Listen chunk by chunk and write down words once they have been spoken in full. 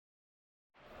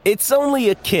It's only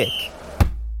a kick,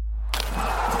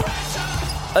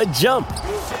 a jump,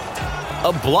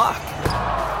 a block.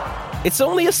 It's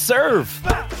only a serve.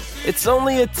 It's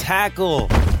only a tackle,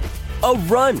 a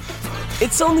run.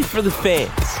 It's only for the fans.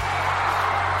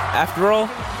 After all,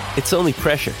 it's only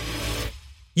pressure.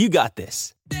 You got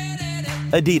this.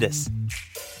 Adidas.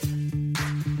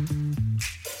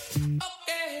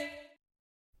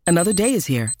 Another day is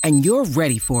here, and you're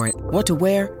ready for it. What to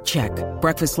wear? Check.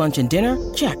 Breakfast, lunch, and dinner?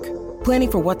 Check.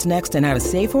 Planning for what's next and how to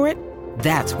save for it?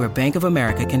 That's where Bank of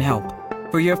America can help.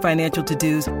 For your financial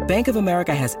to-dos, Bank of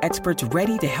America has experts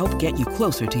ready to help get you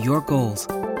closer to your goals.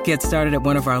 Get started at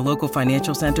one of our local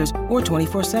financial centers or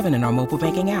 24/7 in our mobile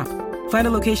banking app. Find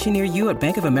a location near you at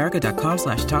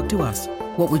bankofamerica.com/talktous.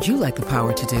 What would you like the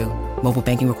power to do? Mobile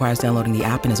banking requires downloading the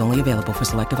app and is only available for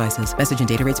select devices. Message and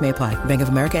data rates may apply. Bank of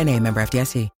America N.A., member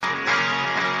FDIC.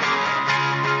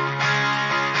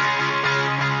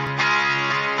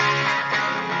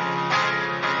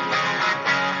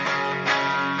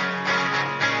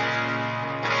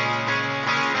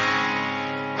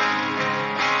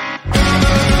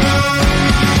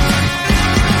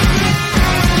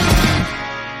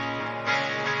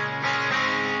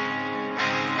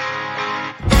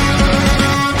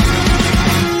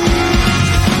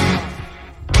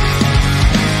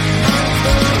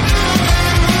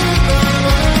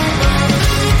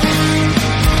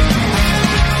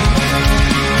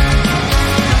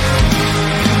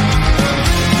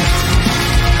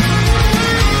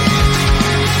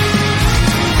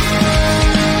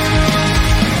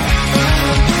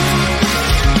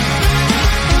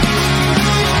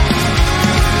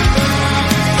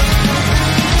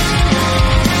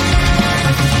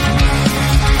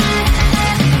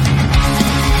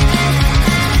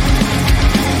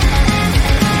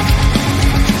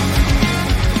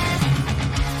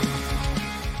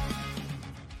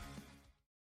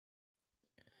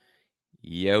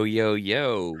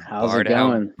 Yo. How's Bar it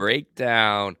Down going?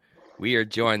 Breakdown. We are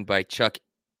joined by Chuck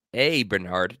A.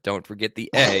 Bernard. Don't forget the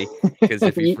A, because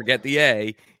if you forget the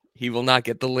A, he will not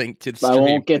get the link to the stream. I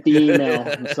won't get the email.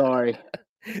 I'm sorry.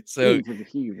 So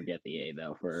you forget the A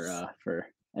though for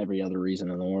every other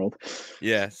reason in the world.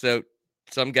 yeah, so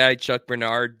some guy, Chuck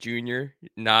Bernard Jr.,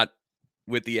 not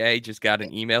with the A, just got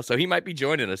an email, so he might be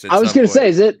joining us. I was gonna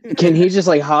say, can he just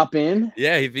like hop in?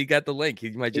 Yeah, if he got the link, he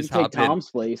might just take hop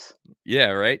Tom's place.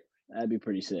 Yeah, right. That'd be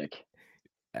pretty sick.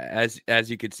 As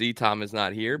you can see, Tom is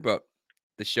not here, but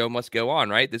the show must go on,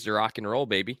 right? This is rock and roll,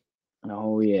 baby.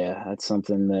 Oh yeah, that's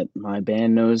something that my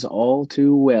band knows all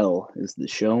too well. Is the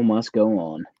show must go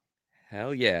on.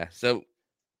 Hell yeah! So,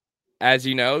 as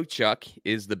you know, Chuck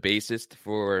is the bassist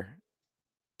for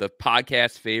the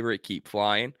podcast favorite Keep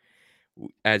Flying.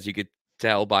 As you could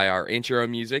tell by our intro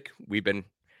music, we've been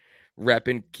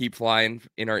repping Keep Flying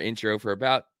in our intro for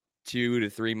about 2 to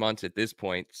 3 months at this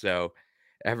point. So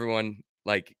everyone,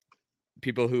 like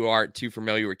people who aren't too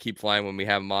familiar with Keep Flying, when we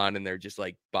have them on and they're just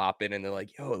like bopping and they're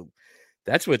like, yo,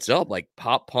 that's what's up, like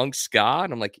pop punk ska.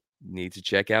 And I'm like, need to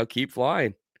check out Keep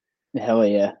Flying. Hell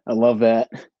yeah. I love that.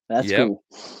 That's cool.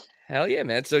 Hell yeah,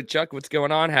 man. So Chuck, what's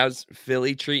going on? How's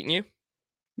Philly treating you?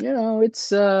 You know, it's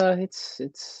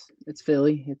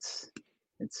Philly.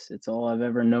 It's all I've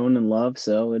ever known and loved,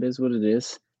 so it is what it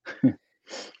is.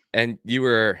 And you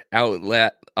were out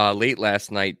late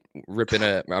last night ripping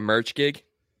a merch gig?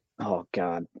 Oh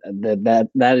God,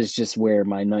 that is just where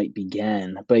my night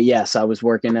began. But yes, I was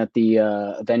working at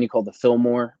the venue called the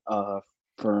Fillmore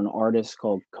for an artist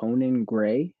called Conan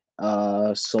Gray.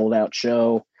 Sold out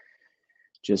show,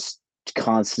 just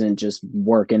constant, just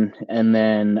working. And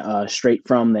then straight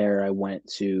from there, I went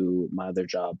to my other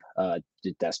job,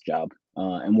 did desk job,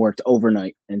 and worked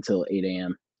overnight until 8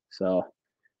 a.m. So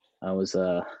I was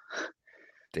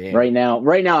Damn. Right now,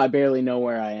 I barely know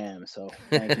where I am. So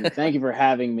thank you for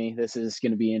having me. This is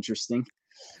going to be interesting.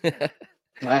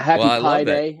 Happy Pie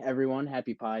Day, everyone!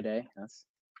 Happy Pie Day.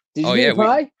 Did you get your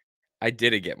pie? I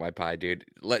didn't get my pie, dude.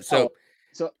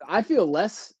 So I feel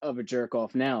less of a jerk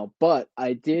off now, but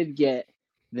I did get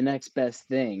the next best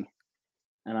thing,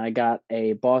 and I got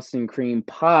a Boston cream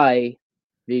pie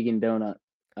vegan donut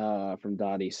from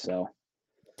Dottie's. So,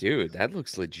 dude, that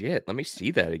looks legit. Let me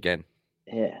see that again.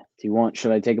 Yeah.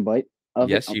 Should I take a bite of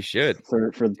it? Yes, you should.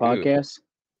 For the podcast.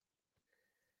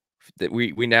 That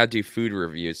we now do food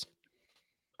reviews.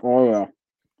 Oh yeah.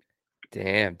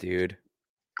 Damn, dude.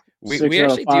 We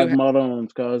actually do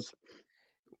have, cuz.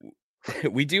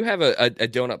 We do have a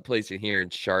donut place in here in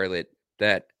Charlotte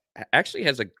that actually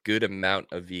has a good amount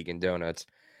of vegan donuts.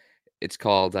 It's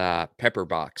called Pepper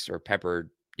Box or Peppered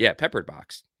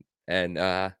Box. And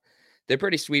they're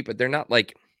pretty sweet, but they're not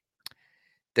like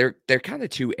they're kind of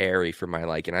too airy for my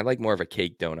liking. I like more of a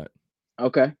cake donut.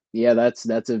 Okay. Yeah,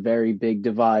 that's a very big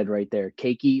divide right there.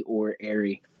 Cakey or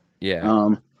airy. Yeah.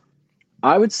 Um,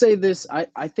 I would say this.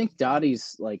 I think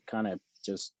Dottie's like kind of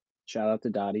just shout out to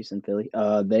Dottie's in Philly.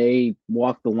 They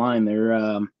walk the line.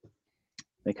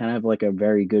 They kind of have like a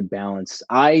very good balance.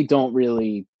 I don't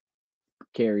really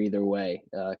care either way.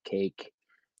 Cake,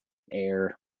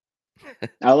 air.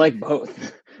 I like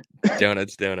both.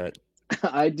 Donuts, donut.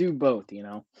 I do both, you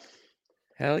know.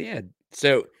 Hell yeah.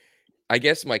 So I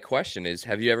guess my question is,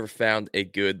 have you ever found a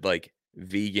good like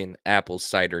vegan apple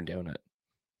cider donut?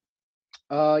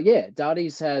 Yeah,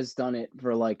 Dottie's has done it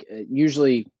for like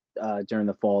usually during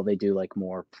the fall they do like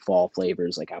more fall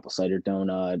flavors like apple cider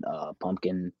donut,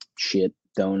 pumpkin shit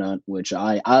donut, which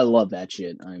I love that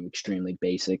shit. I'm extremely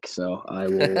basic, so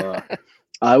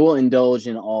I will indulge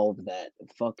in all of that.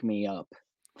 Fuck me up,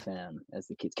 fam, as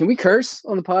the kids. Can we curse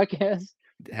on the podcast?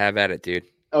 Have at it, dude.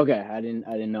 Okay, I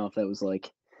didn't know if that was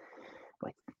like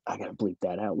I gotta bleep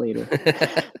that out later.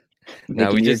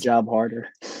 No, Making your job harder.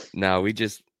 No, we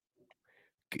just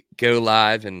go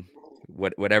live and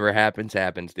whatever happens,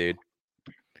 dude.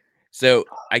 So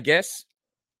I guess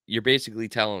you're basically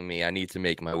telling me I need to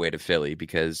make my way to Philly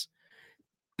because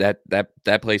that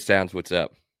place sounds what's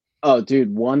up. Oh,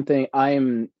 dude, one thing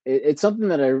it's something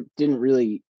that I didn't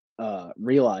really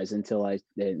realize until I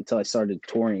started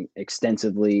touring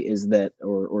extensively is that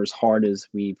or as hard as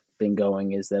we've been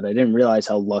going is that I didn't realize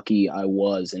how lucky I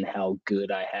was and how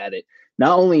good I had it.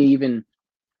 Not only even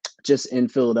just in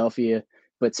Philadelphia,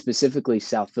 but specifically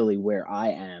South Philly where I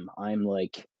am. I'm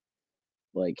like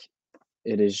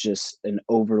it is just an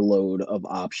overload of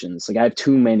options. Like I have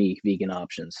too many vegan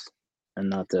options.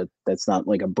 And that's not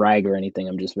like a brag or anything.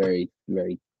 I'm just very,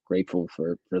 very grateful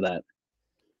for that.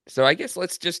 So I guess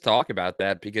let's just talk about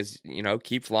that because, you know,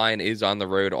 Keep Flying is on the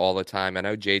road all the time. I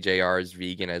know JJR is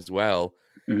vegan as well.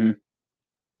 Mm-hmm.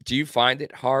 Do you find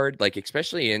it hard, like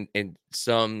especially in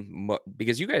some,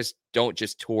 because you guys don't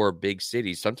just tour big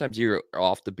cities. Sometimes you're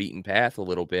off the beaten path a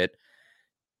little bit.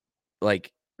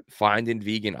 Like finding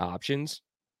vegan options,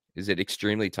 is it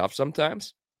extremely tough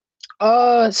sometimes?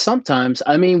 Sometimes.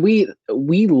 I mean,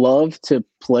 we love to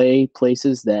play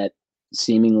places that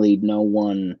seemingly no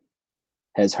one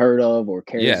has heard of or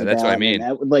cares about. Yeah, that's what I mean.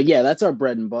 That's our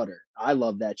bread and butter. I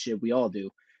love that shit. We all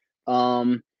do.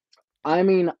 I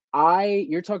mean,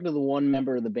 you're talking to the one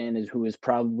member of the band who is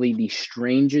probably the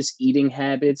strangest eating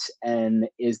habits and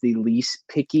is the least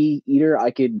picky eater.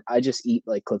 I just eat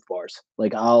like Cliff Bars.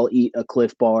 Like I'll eat a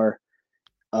Cliff Bar.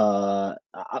 I'll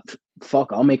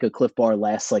make a Cliff Bar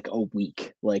last like a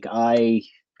week. Like I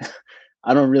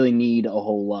don't really need a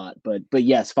whole lot, but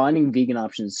yes, finding vegan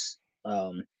options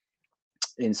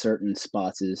in certain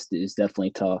spots is definitely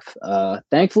tough.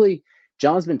 Thankfully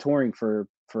John's been touring for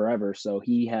forever, so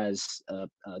he has a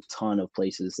ton of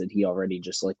places that he already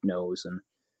just like knows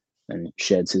and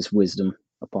sheds his wisdom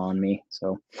upon me.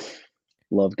 So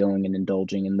love going and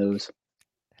indulging in those.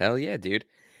 Hell yeah, dude.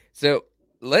 So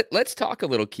let's talk a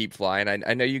little Keep Flying.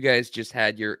 I know you guys just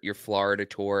had your Florida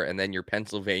tour and then your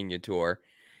Pennsylvania tour,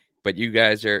 but you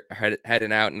guys are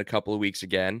heading out in a couple of weeks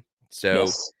again. So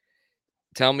yes.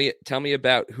 Tell me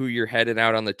about who you're heading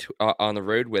out on the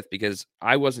road with, because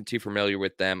I wasn't too familiar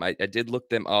with them. I did look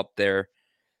them up there.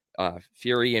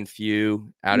 Fury and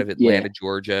Few out of Atlanta,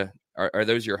 Georgia. Are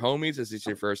those your homies? Is this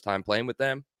your first time playing with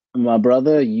them? My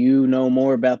brother, you know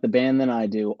more about the band than I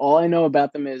do. All I know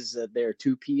about them is that they're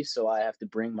two-piece, so I have to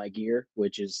bring my gear,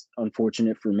 which is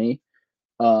unfortunate for me.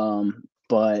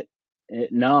 But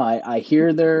I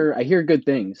hear good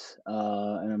things,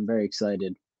 and I'm very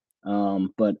excited.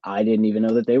 But I didn't even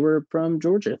know that they were from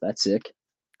Georgia. That's sick.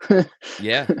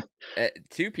 Yeah,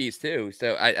 two-piece too.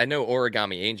 So I know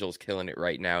Origami Angel's killing it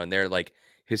right now, and they're like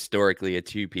historically a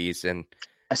two-piece. And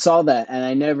I saw that, and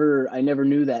I never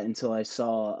knew that until I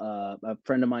saw a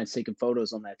friend of mine taking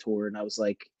photos on that tour, and I was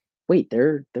like, wait,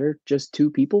 they're just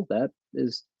two people? That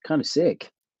is kind of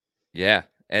sick. Yeah,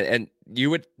 and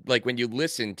you would like when you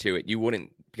listen to it, you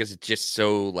wouldn't, because it's just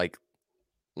so like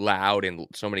loud and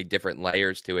so many different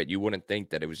layers to it, you wouldn't think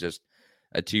that it was just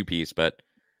a two-piece, but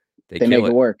they make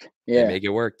it work. Yeah, they make it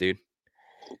work, dude.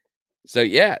 So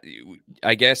yeah,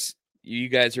 I guess you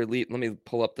guys are let me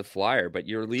pull up the flyer, but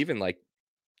you're leaving like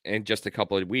in just a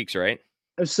couple of weeks, right?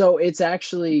 So it's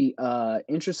actually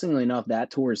interestingly enough,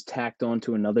 that tour is tacked on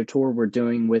to another tour we're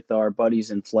doing with our buddies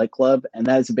in Flight Club, and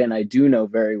that's a band I do know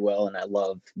very well, and I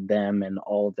love them and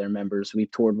all of their members.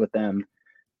 We've toured with them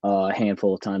a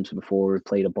handful of times before. We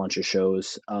played a bunch of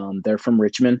shows. They're from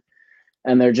Richmond,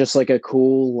 and they're just like a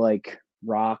cool like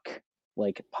rock,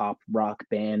 like pop rock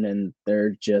band, and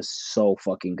they're just so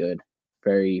fucking good.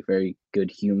 very, very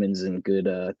good humans and good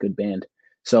band.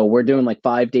 So we're doing like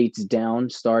 5 dates down,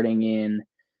 starting in,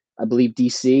 I believe,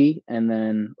 DC, and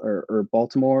then or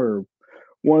Baltimore or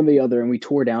one or the other, and we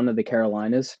tour down to the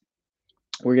Carolinas.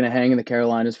 We're gonna hang in the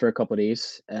Carolinas for a couple of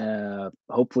days,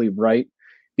 hopefully write,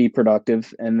 be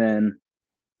productive, and then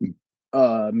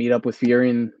meet up with Fury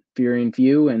and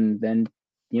Few, and then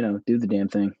do the damn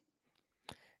thing.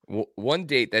 One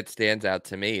date that stands out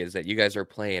to me is that you guys are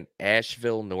playing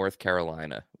Asheville, North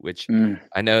Carolina, which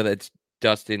I know that's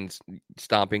Dustin's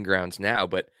stomping grounds now,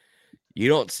 but you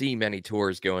don't see many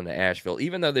tours going to Asheville,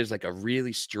 even though there's like a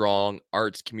really strong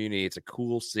arts community. It's a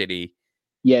cool city.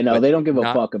 Yeah, no, they don't give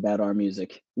a fuck about our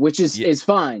music, which is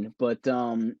fine. But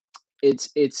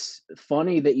it's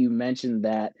funny that you mentioned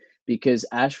that, because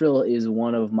Asheville is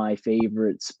one of my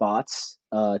favorite spots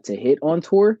to hit on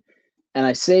tour. And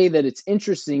I say that it's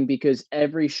interesting because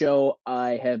every show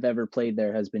I have ever played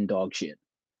there has been dog shit.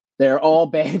 They're all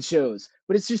bad shows,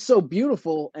 but it's just so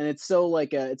beautiful, and it's so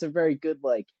it's a very good,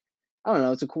 like, I don't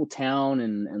know, it's a cool town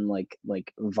and like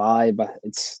vibe.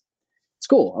 It's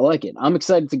cool. I like it. I'm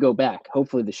excited to go back.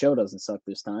 Hopefully the show doesn't suck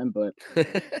this time, but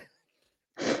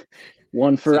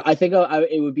I think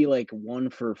it would be like 1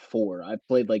 for 4. I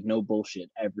played like no bullshit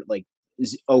ever, like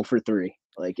 0 for 3.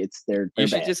 Like they're you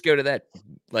should bad. Just go to that,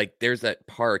 like, there's that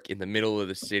park in the middle of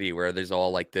the city where there's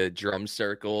all like the drum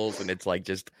circles, and it's like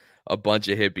just a bunch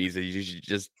of hippies, and you should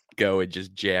just go and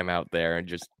just jam out there and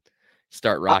just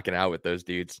start rocking out with those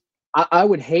dudes. I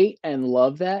would hate and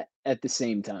love that at the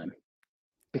same time,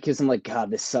 because I'm like,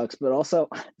 God, this sucks, but also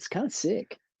it's kind of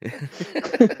sick. Like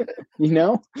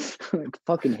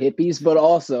fucking hippies, but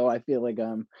also I feel like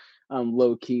I'm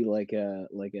low key like a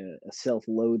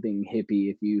self-loathing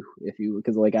hippie, if you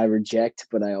because like I reject,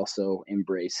 but I also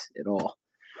embrace it all.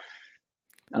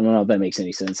 I don't know if that makes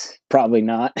any sense. Probably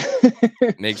not.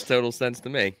 Makes total sense to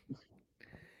me.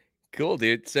 Cool,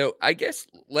 dude. So I guess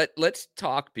let's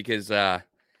talk, because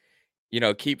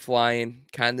Keep Flying,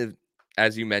 kind of,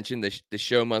 as you mentioned, the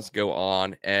show must go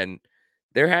on, and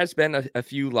there has been a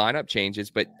few lineup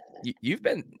changes, but you've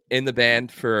been in the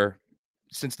band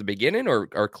since the beginning,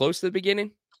 or close to the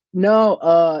beginning?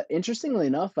 No, interestingly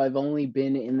enough, I've only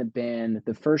been in the band.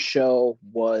 The first show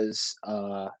was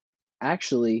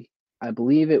actually, I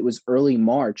believe it was early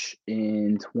March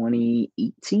in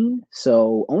 2018.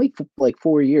 So only like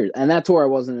 4 years, and that tour I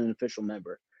wasn't an official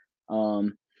member.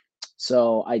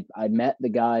 So I met the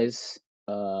guys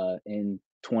in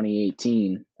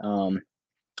 2018.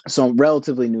 So I'm a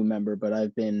relatively new member, but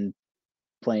I've been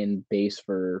playing bass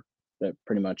for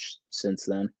pretty much since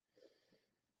then.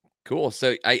 Cool.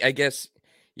 So I guess,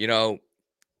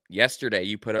 yesterday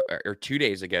you put up, or 2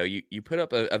 days ago, you put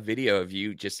up a video of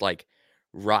you just like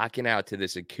rocking out to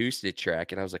this acoustic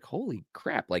track. And I was like, holy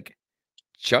crap, like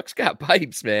Chuck's got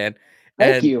pipes, man.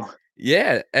 Thank you.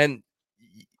 Yeah. And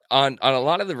on a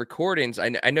lot of the recordings, I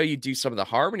know you do some of the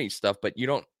harmony stuff, but you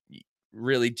don't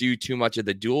really do too much of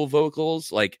the dual vocals.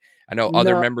 Like, I know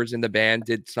other members in the band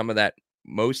did some of that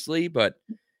mostly, but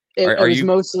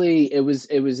it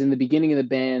was in the beginning of the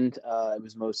band. It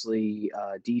was mostly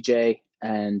DJ,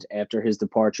 and after his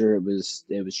departure, it was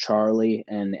Charlie,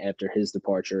 and after his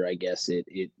departure, I guess it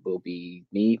will be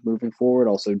me moving forward.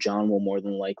 Also, John will more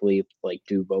than likely like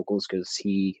do vocals, because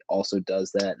he also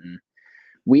does that, and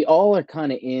we all are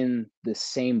kind of in the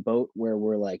same boat where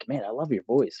we're like, man, I love your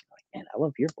voice. I'm like, man, I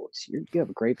love your voice. You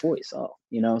have a great voice. Oh,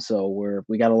 so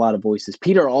we got a lot of voices.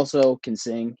 Peter also can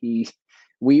sing.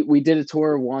 We did a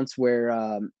tour once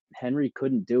where Henry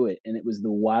couldn't do it, and it was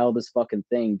the wildest fucking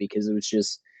thing, because it was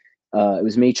just it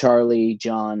was me, Charlie,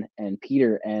 John, and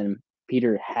Peter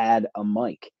had a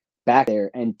mic back there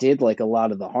and did like a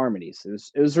lot of the harmonies.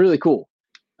 It was really cool.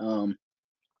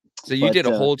 So you did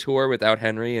a whole tour without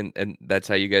Henry, and that's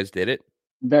how you guys did it?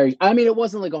 I mean, it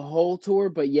wasn't like a whole tour,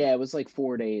 but yeah, it was like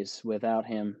 4 days without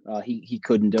him. He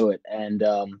couldn't do it. And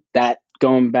that,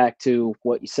 going back to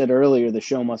what you said earlier, the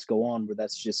show must go on, where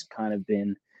that's just kind of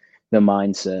been the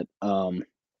mindset.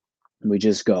 We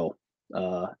just go.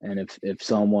 And if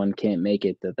someone can't make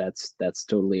it, that's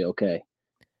totally okay.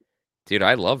 Dude,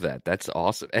 I love that. That's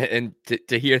awesome. And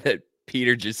to hear that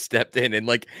Peter just stepped in, and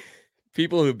like,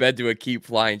 people who've been to a Keep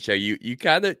Flying show, you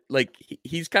kind of like,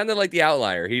 he's kind of like the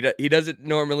outlier. He doesn't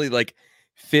normally like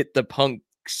fit the punk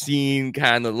scene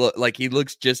kind of look. Like, he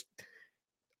looks just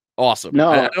awesome. No,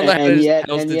 I don't know and yet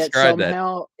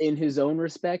somehow, in his own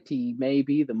respect, he may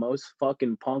be the most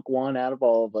fucking punk one out of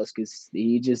all of us, because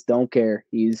he just don't care.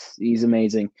 He's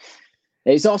amazing.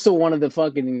 He's also one of the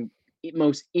fucking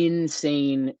most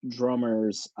insane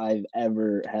drummers I've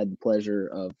ever had the pleasure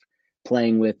of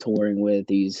playing with, touring with.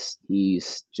 He's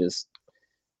just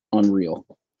unreal.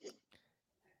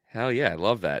 Hell yeah, I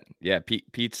love that. Yeah,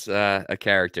 Pete's a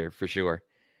character for sure.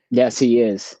 Yes, he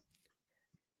is.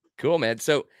 Cool, man.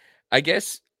 So I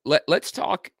guess let's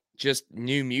talk just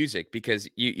new music because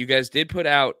you guys did put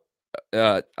out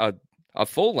uh, a a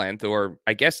full length, or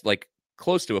I guess like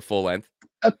close to a full length.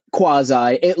 A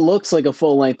quasi. It looks like a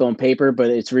full length on paper, but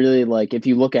it's really like if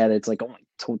you look at it, it's like only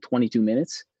 22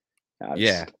 minutes.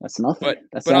 Yeah, That's nothing.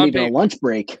 That's but not on even a paper. lunch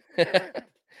break.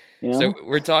 You So know.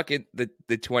 we're talking the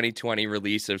 2020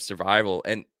 release of Survival,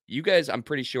 and you guys, I'm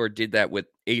pretty sure, did that with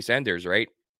Ace Enders, right?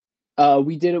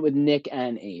 We did it with Nick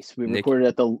and Ace. We Nick. recorded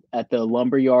at the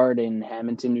lumber yard in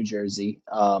Hamilton, New Jersey.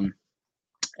 And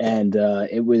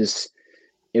it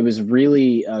was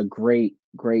really a great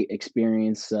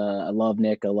experience. I love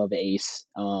Nick. I love Ace.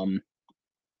 And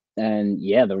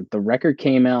yeah, the record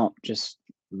came out just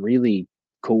really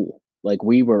cool. Like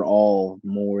we were all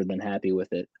more than happy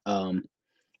with it.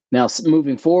 Now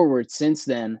moving forward, since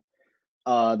then,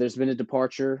 there's been a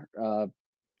departure.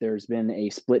 There's been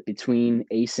a split between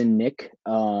Ace and Nick.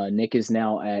 Nick is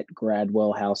now at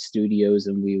Gradwell House Studios,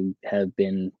 and we have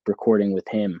been recording with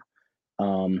him.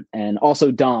 And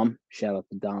also Dom, shout out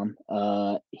to Dom.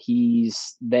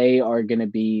 They are going to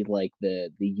be like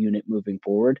the unit moving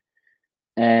forward.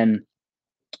 And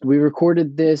we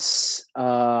recorded this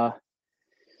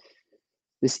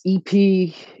this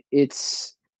EP.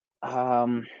 It's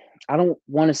I don't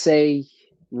want to say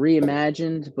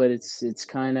reimagined, but it's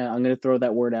kind of, I'm going to throw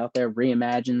that word out there,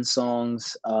 reimagined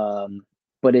songs.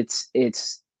 But it's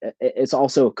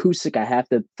also acoustic. I have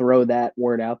to throw that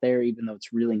word out there, even though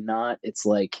it's really not. It's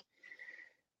like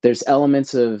there's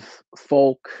elements of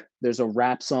folk. There's a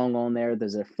rap song on there.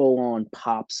 There's a full-on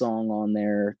pop song on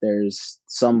there. There's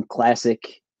some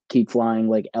classic Keep Flying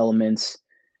like elements.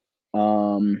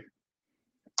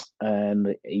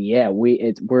 And yeah,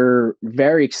 we're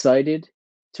very excited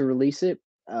to release it.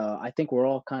 I think we're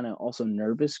all kind of also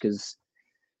nervous because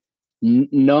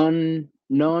none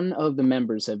of the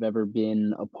members have ever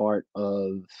been a part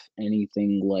of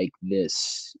anything like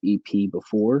this EP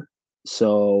before,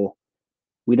 so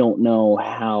we don't know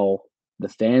how the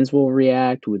fans will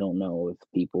react. We don't know if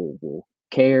people will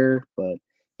care, but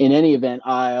in any event,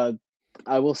 I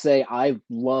will say I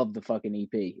love the fucking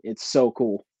EP. It's so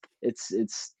cool. It's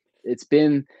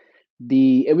been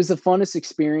it was the funnest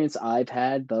experience I've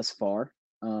had thus far.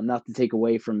 Not to take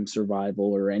away from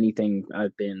Survival or anything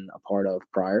I've been a part of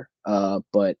prior,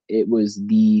 but it was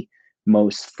the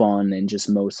most fun and just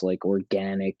most like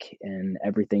organic, and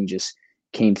everything just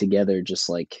came together just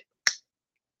like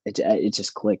it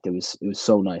just clicked. It was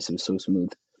so nice. It was so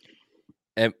smooth.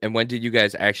 And when did you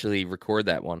guys actually record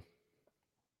that one?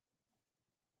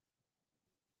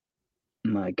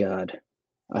 My God,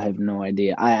 I have no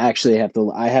idea. I actually have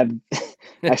to. I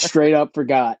straight up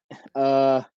forgot.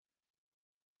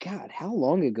 God, how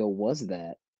long ago was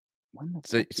that?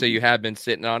 So you have been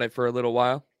sitting on it for a little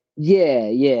while?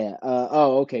 Yeah.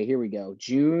 Oh, okay. Here we go.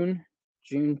 June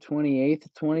 28th,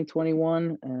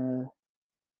 2021.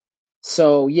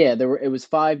 So yeah, it was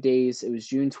 5 days. It was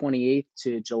June 28th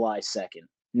to July 2nd.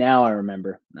 Now I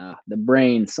remember. The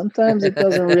brain, sometimes it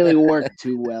doesn't really work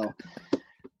too well.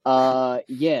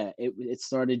 Yeah, it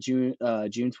started June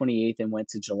 28th and went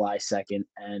to July 2nd,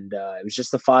 and it was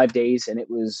just the 5 days, and it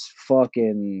was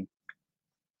fucking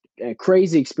a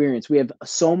crazy experience. We have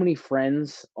so many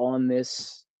friends on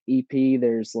this EP.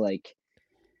 There's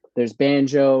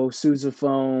banjo,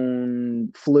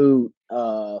 sousaphone, flute,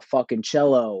 fucking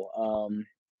cello.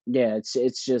 Yeah,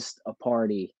 it's just a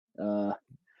party.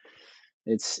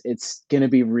 It's gonna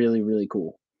be really, really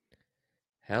cool.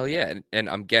 Hell yeah. And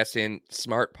I'm guessing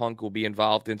Smart Punk will be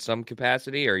involved in some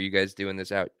capacity, or are you guys doing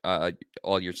this out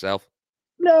all yourself?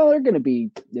 No, they're gonna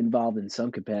be involved in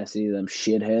some capacity. Them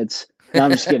shitheads. No,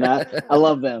 I'm just kidding. I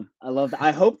love them.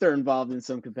 I hope they're involved in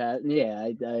some capacity. Yeah,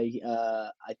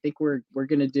 I think we're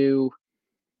gonna do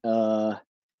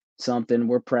something.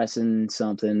 We're pressing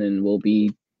something, and we'll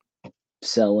be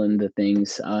selling the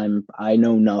things. I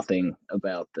know nothing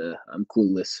about I'm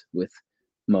clueless with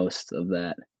most of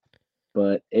that,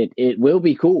 but it will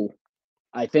be cool.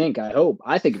 I hope.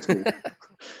 I think it's cool.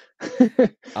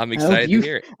 I'm excited to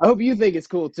hear it. I hope you think it's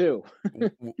cool too.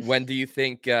 When do you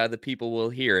think the people will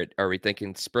hear it? Are we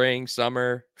thinking spring,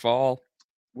 summer, fall?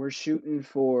 We're shooting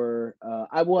for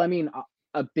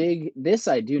this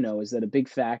I do know is that a big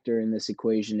factor in this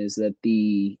equation is that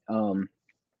the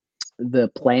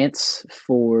plants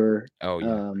for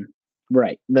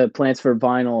right, the plants for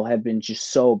vinyl have been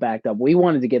just so backed up. We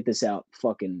wanted to get this out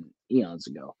fucking eons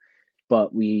ago,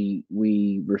 but we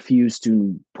refused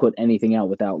to put anything out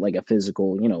without like a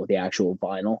physical, the actual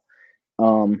vinyl.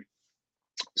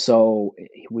 So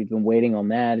we've been waiting on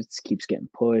that. It keeps getting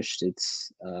pushed.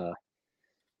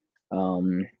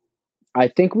 Um, I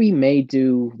think we may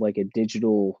do like a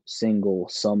digital single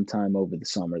sometime over the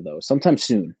summer, though, sometime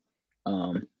soon.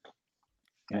 Um,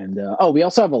 and we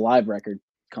also have a live record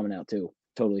coming out too.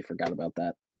 Totally forgot about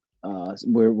that.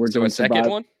 We're So a doing second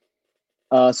one?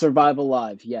 Survival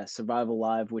Live. Yes, Survival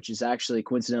Live, which is actually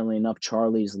coincidentally enough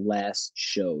Charlie's last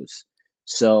shows.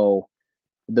 So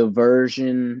the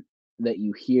version that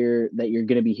you're going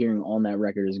to be hearing on that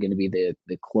record is going to be the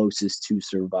closest to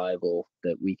Survival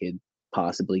that we could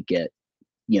possibly get,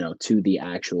 to the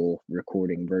actual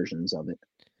recording versions of it.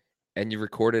 And you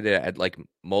recorded it at like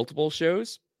multiple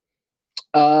shows?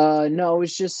 No,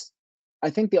 it's just I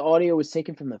think the audio was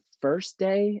taken from the first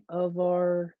day of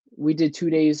we did 2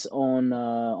 days on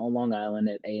Long Island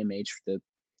at AMH,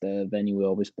 the venue we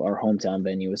always, our hometown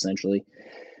venue essentially.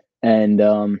 And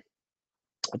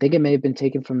I think it may have been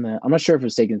taken from I'm not sure if it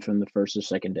was taken from the first or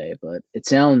second day, but it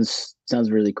sounds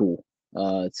really cool.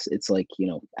 It's like,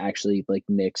 actually like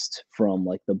mixed from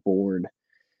like the board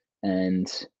and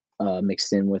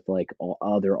mixed in with like all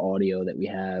other audio that we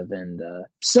have, and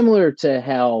similar to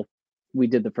how we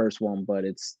did the first one, but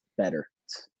it's better.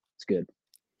 It's good.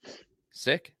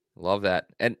 Sick. Love that.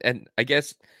 And I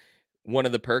guess one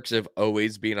of the perks of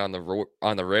always being on the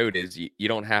road is you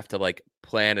don't have to like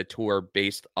plan a tour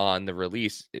based on the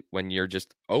release when you're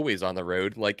just always on the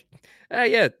road. Like,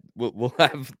 yeah, we'll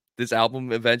have this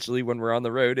album eventually when we're on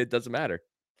the road. It doesn't matter.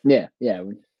 Yeah,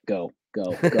 go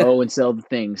and sell the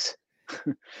things.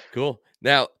 Cool.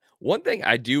 Now, one thing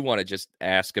I do want to just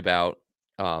ask about,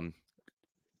 kind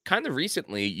of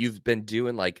recently, you've been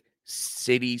doing like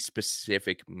city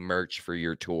specific merch for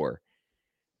your tour.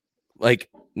 Like,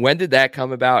 when did that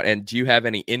come about? And do you have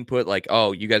any input? Like,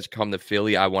 oh, you guys come to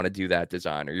Philly, I want to do that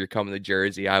design, or you're coming to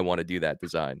Jersey, I want to do that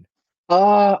design.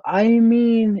 I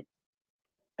mean,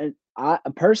 I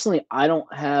personally, I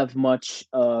don't have much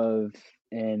of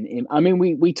I mean,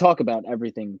 we talk about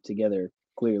everything together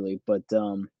clearly, but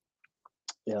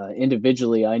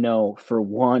individually, I know for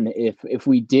one, if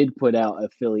we did put out a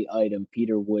Philly item,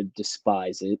 Peter would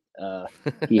despise it.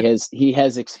 He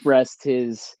has expressed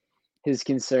his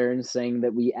concerns, saying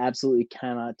that we absolutely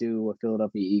cannot do a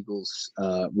Philadelphia Eagles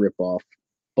ripoff.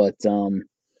 But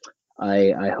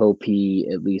I hope he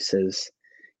at least has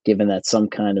given that some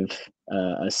kind of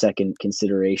a second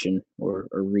consideration or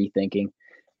rethinking.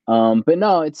 But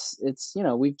no, it's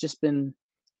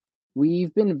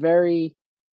we've been very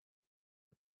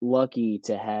lucky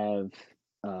to have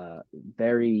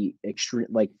very extreme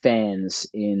like fans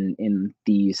in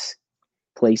these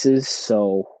places,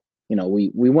 so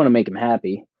we want to make them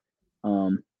happy.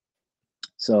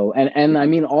 So and I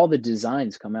mean, all the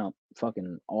designs come out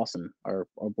fucking awesome. Our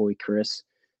boy Chris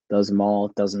does them all,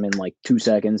 does them in like 2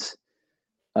 seconds.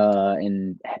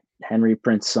 And Henry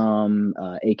prints some,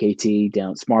 AKT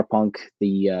down Smart Punk,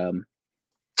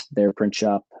 their print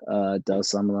shop does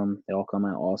some of them. They all come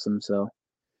out awesome. So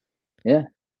yeah.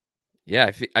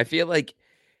 I feel like,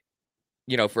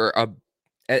 for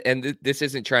this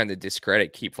isn't trying to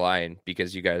discredit Keep Flying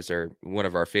because you guys are one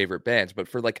of our favorite bands, but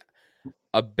for like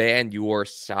a band your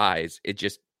size, it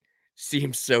just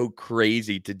seems so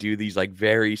crazy to do these like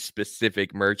very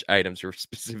specific merch items for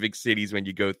specific cities when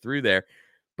you go through there,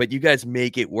 but you guys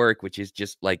make it work, which is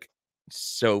just like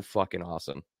so fucking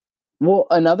awesome. Well,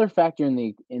 another factor in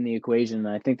the equation, and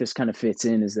I think this kind of fits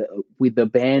in, is that the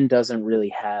band doesn't really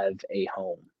have a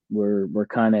home. We're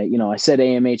kind of, I said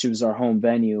AMH was our home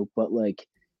venue, but like,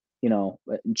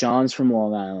 John's from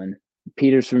Long Island,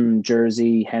 Peter's from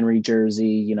Jersey, Henry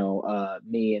Jersey,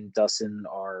 me and Dustin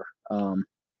are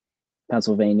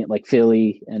Pennsylvania, like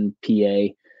Philly and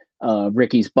PA,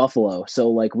 Ricky's Buffalo. So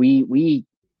like we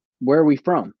where are we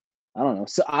from? I don't know.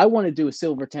 So I want to do a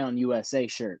Silvertown USA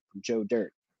shirt from Joe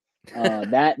Dirt.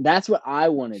 That's what I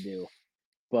want to do,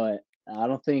 but I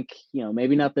don't think,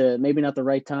 maybe not the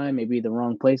right time, maybe the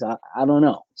wrong place. I don't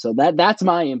know. So that's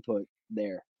my input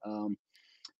there.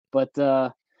 But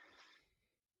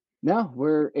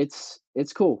no, it's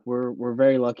cool. We're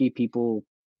very lucky. People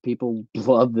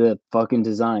love the fucking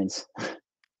designs.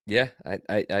 Yeah,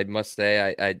 I must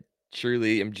say I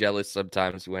truly am jealous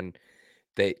sometimes when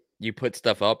you put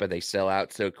stuff up and they sell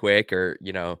out so quick, or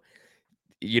you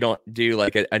don't do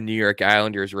like a New York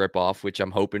Islanders ripoff, which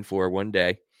I'm hoping for one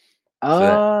day.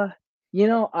 I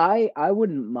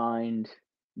wouldn't mind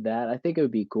that. I think it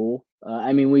would be cool.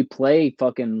 I mean, we play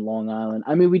fucking Long Island.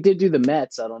 I mean, we did do the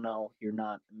Mets. I don't know. You're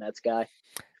not a Mets guy.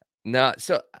 No,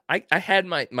 so I had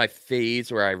my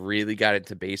phase where I really got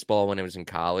into baseball when I was in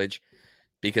college,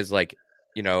 because like,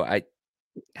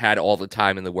 had all the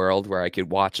time in the world where I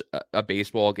could watch a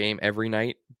baseball game every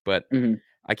night, but Mhm.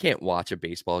 I can't watch a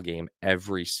baseball game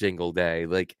every single day.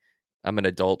 Like, I'm an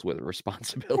adult with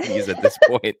responsibilities at this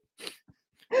point.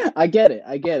 I get it.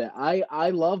 I get it. I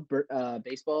love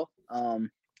baseball. I'm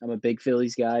a big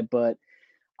Phillies guy, but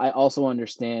I also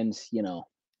understand,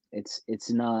 it's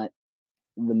not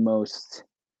the most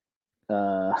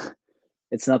uh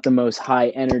it's not the most high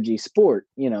energy sport.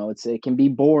 It can be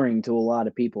boring to a lot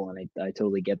of people, and I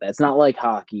totally get that. It's not like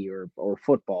hockey or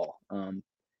football.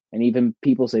 And even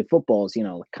people say football is,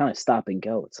 kind of stop and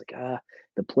go. It's like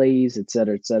the plays, et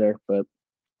cetera, et cetera. But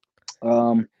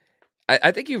um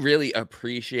I think you really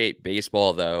appreciate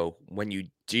baseball, though, when you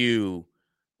do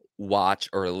watch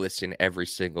or listen every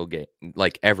single game,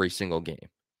 like every single game.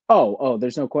 oh,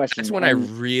 there's no That's question. when I And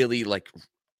really like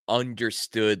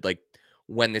understood like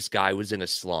when this guy was in a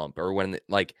slump or when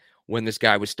this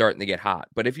guy was starting to get hot.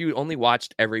 But if you only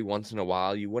watched every once in a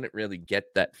while, you wouldn't really get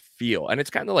that feel. And it's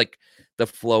kind of like the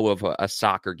flow of a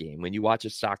soccer game. When you watch a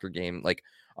soccer game, like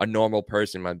a normal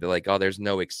person might be like, oh, there's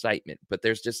no excitement, but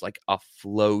there's just like a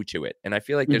flow to it. And I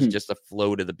feel like there's Mhm. just a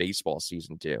flow to the baseball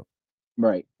season too.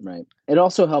 Right, right. It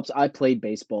also helps. I played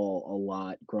baseball a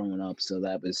lot growing up, so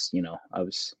that was, I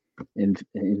was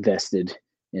invested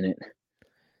in it.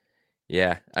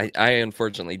 Yeah, I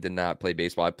unfortunately did not play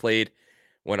baseball. I played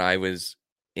when I was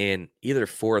in either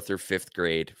fourth or fifth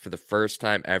grade for the first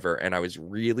time ever, and I was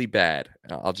really bad.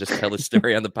 I'll just tell the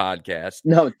story on the podcast.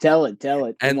 No, tell it, tell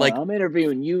it. And Come on, like, I'm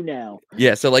interviewing you now.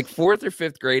 yeah, so like fourth or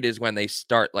fifth grade is when they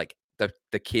start like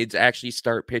the kids actually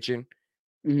start pitching.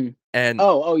 Mhm. And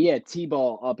Oh, yeah,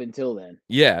 T-ball up until then.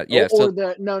 yeah, Or so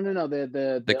the no, the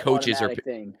the the coaches automatic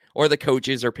thing. or the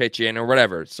coaches are pitching or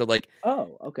whatever. So like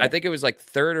Oh, I okay. think it was like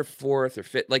third or fourth or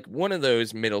fifth, like one of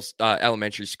those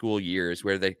elementary school years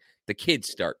where the kids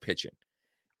start pitching.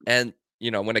 And,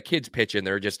 when a kid's pitching,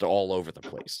 they're just all over the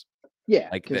place. Yeah,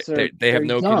 Like because they have they're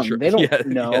no young. control. They don't Yeah,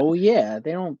 yeah. know. Yeah,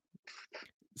 they don't.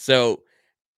 So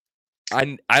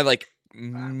I like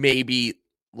maybe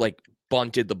like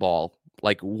bunted the ball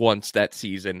like once that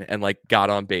season and like got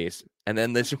on base. And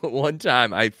then this one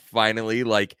time I finally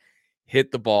like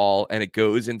hit the ball and it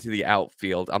goes into the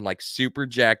outfield. I'm like super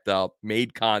jacked up,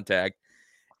 made contact,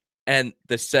 and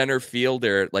the center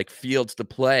fielder like fields the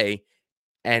play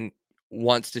and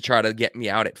wants to try to get me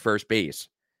out at first base.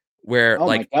 Where Oh my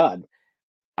like God.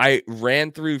 I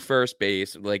ran through first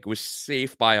base, like was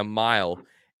safe by a mile,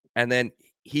 and then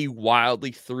he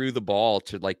wildly threw the ball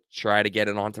to like try to get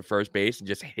it onto first base and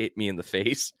just hit me in the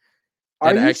face. Are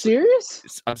And you actually,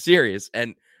 serious? I'm serious.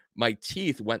 And my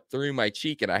teeth went through my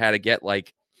cheek, and I had to get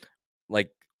like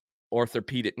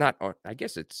orthopedic, not I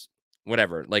guess it's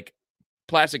whatever, like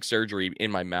plastic surgery in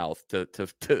my mouth to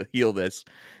heal this,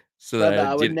 so that Brother,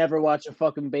 I I would did. never watch a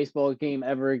fucking baseball game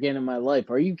ever again in my life.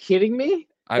 Are you kidding me?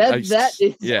 I That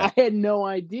is, yeah I had no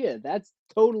idea. That's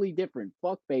totally different.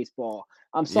 Fuck baseball.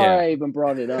 I'm yeah. sorry I even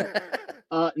brought it up.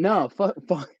 No,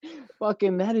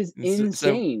 fucking, that is So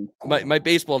insane. my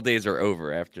baseball days are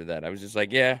over after that. I was just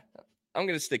like, yeah, I'm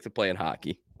gonna stick to playing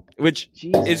hockey, which is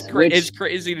Jesus, is which,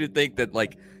 crazy to think that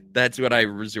like that's what I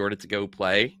resorted to go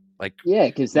play. Like yeah,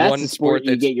 because that's one the sport sport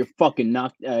you that's get your fucking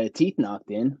teeth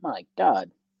knocked in. My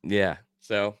God. yeah.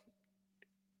 So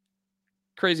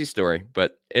crazy story,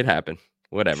 but it happened.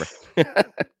 Whatever.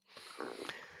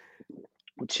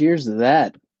 Well, cheers to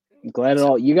that. I'm glad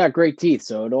you got great teeth,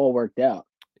 so it all worked out.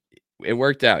 It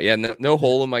worked out. Yeah, no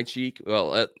hole in my cheek.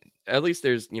 Well, at least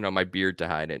there's my beard to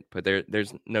hide it, but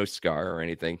there's no scar or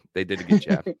anything. They did a good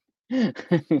job.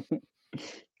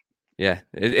 Yeah,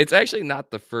 it's actually not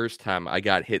the first time I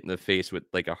got hit in the face with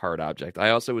like a hard object.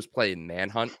 I also was playing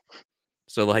Manhunt,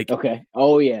 so like Okay.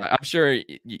 Oh yeah. I'm sure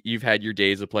you've had your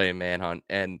days of playing Manhunt,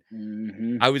 and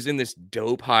Hmm. I was in this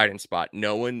dope hiding spot.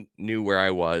 No one knew where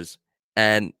I was,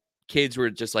 and kids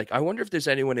were just like, "I wonder if there's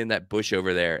anyone in that bush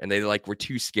over there," and they like were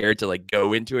too scared to like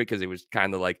go into it because it was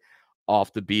kind of like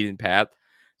off the beaten path.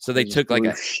 So they took like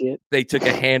shit.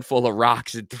 a handful of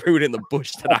rocks and threw it in the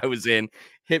bush that I was in,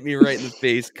 hit me right in the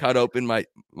face, cut open my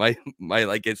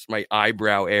like it's my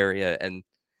eyebrow area, and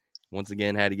once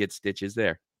again had to get stitches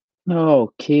there.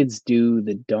 Oh, kids do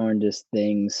the darndest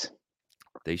things.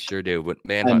 They sure do, but I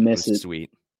Manhunt miss was it. sweet.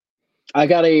 I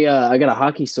got a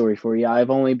hockey story for you.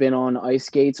 I've only been on ice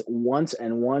skates once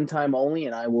and one time only,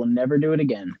 and I will never do it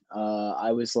again.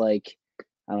 I was like,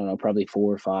 I don't know, probably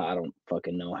 4 or 5. I don't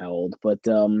fucking know how old. But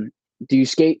do you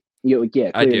skate? Yeah, I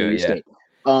clearly do, you yeah. skate.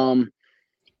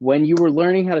 When you were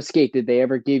learning how to skate, did they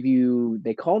ever give you?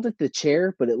 They called it the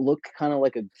chair, but it looked kind of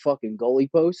like a fucking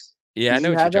goalie post. Yeah, I Did know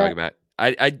you what you're have talking that?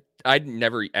 about. I'd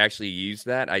never actually used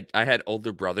that. I had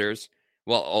older brothers,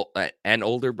 well, an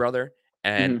older brother,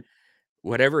 And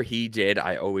whatever he did,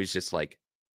 I always just like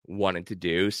wanted to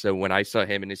do. So when I saw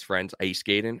him and his friends ice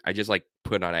skating, I just like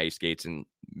put on ice skates and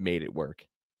made it work.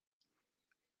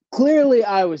 Clearly,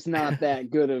 I was not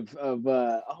that good of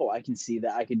I can see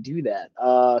that I could do that.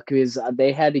 Because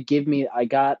they had to give me. I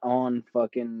got on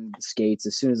fucking skates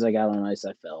as soon as I got on ice.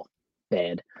 I fell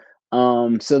bad.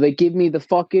 So they give me the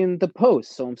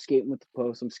post. So I'm skating with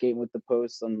the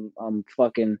post. I'm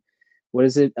fucking, what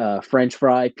is it? French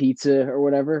fry pizza or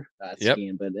whatever. Yep.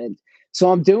 Skiing, but then,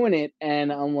 so I'm doing it,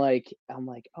 and I'm like,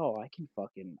 oh, I can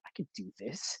do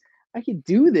this. I can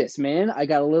do this, man. I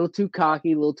got a little too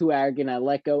cocky, a little too arrogant. I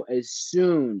let go. As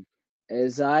soon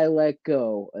as I let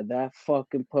go of that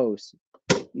fucking post,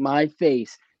 my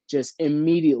face just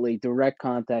immediately direct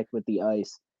contact with the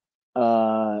ice.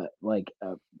 I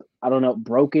don't know,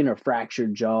 broken or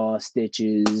fractured jaw,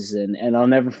 stitches, and I'll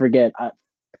never forget. For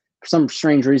some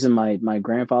strange reason, my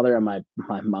grandfather and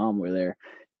my mom were there,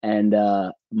 and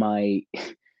my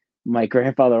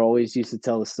grandfather always used to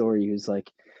tell the story. He was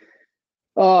like,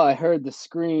 "Oh, I heard the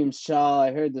screams, Charlie.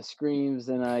 I heard the screams."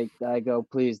 And I go,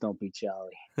 "Please don't be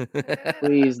Charlie.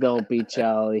 Please don't be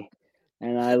Charlie."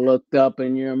 And I looked up,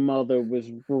 and your mother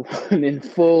was running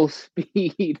full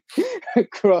speed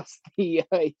across the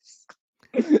ice.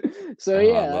 So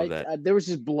there was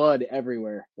just blood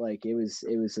everywhere. Like it was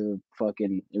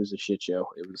a shit show.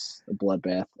 It was a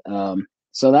bloodbath.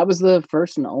 So that was the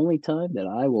first and only time that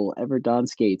I will ever don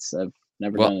skates. I've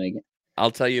never done it again. I'll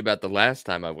tell you about the last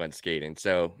time I went skating.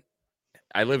 So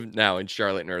I live now in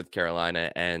Charlotte, North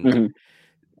Carolina, and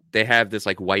they have this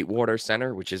like whitewater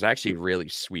center, which is actually really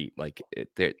sweet. Like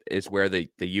it's where the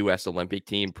U.S. Olympic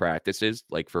team practices,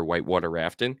 like for whitewater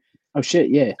rafting. Oh shit,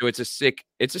 yeah. So it's a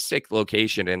sick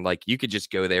location, and like you could just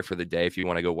go there for the day if you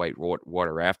want to go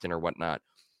whitewater rafting or whatnot.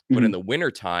 But in the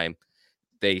wintertime,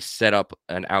 they set up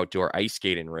an outdoor ice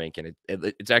skating rink, and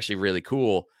it's actually really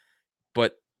cool,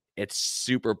 but it's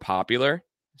super popular.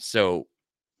 So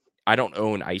I don't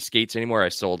own ice skates anymore. I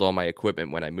sold all my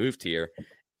equipment when I moved here,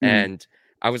 and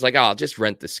I was like, oh, I'll just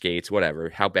rent the skates, whatever.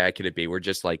 How bad could it be? We're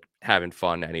just like having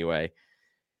fun anyway.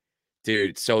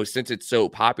 Dude, so since it's so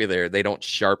popular, they don't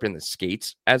sharpen the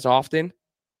skates as often.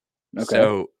 Okay.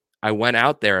 So I went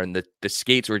out there, and the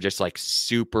skates were just like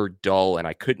super dull, and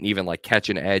I couldn't even like catch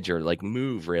an edge or like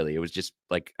move really. It was just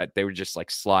like they were just like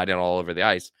sliding all over the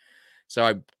ice. So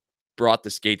I brought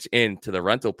the skates into the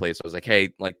rental place. I was like,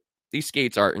 hey, like these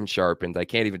skates aren't sharpened. I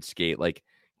can't even skate. Like,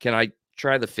 can I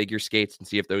try the figure skates and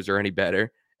see if those are any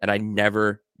better? And I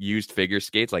never used figure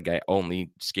skates. Like I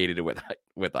only skated it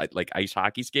with like ice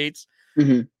hockey skates.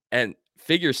 And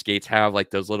figure skates have like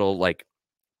those little like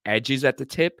edges at the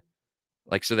tip,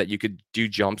 like so that you could do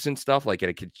jumps and stuff. Like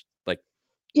it could like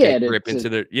grip into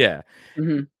the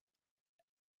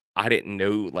I didn't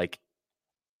know like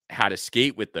how to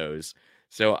skate with those.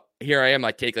 So here I am.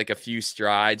 I take like a few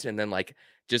strides, and then like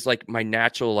just like my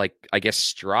natural like I guess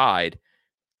stride.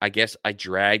 I guess I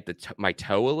dragged my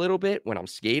toe a little bit when I'm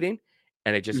skating,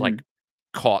 and it just like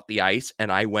caught the ice,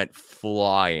 and I went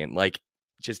flying, like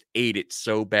just ate it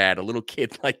so bad. A little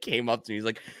kid like came up to me, he's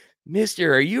like,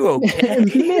 "Mister, are you okay?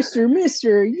 Mister,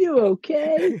 are you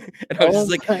okay?" And I was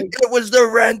just like, "It was the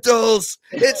rentals.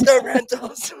 It's the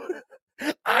rentals.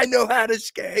 I know how to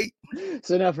skate."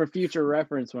 So now, for future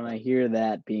reference, when I hear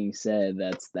that being said,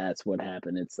 that's what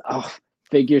happened. It's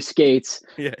figure skates.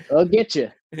 Yeah, I'll get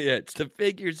you. Yeah, it's the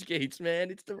figure skates,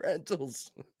 man. It's the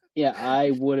rentals. Yeah,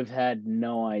 I would have had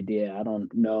no idea. I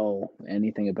don't know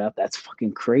anything about that. That's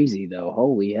fucking crazy, though.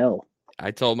 Holy hell.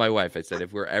 I told my wife, I said,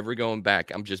 if we're ever going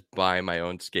back, I'm just buying my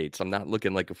own skates. I'm not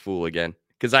looking like a fool again.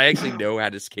 Because I actually know how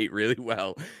to skate really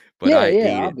well. But I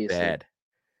ate it bad.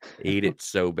 Ate it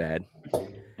so bad.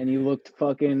 And you looked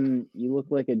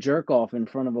like a jerk off in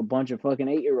front of a bunch of fucking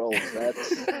 8-year-olds.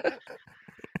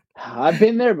 I've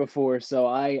been there before, so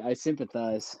I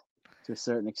sympathize to a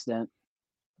certain extent.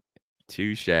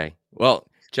 Touche. Well,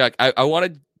 Chuck, I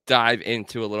want to dive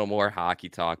into a little more hockey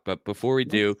talk, but before we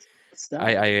do,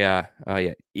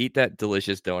 eat that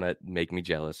delicious donut. Make me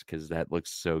jealous because that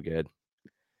looks so good.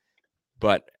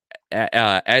 But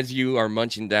as you are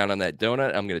munching down on that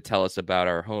donut, I'm going to tell us about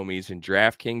our homies in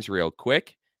DraftKings real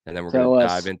quick, and then we're going to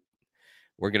dive in.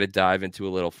 We're going to dive into a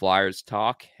little Flyers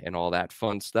talk and all that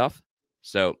fun stuff.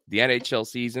 So the NHL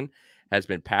season has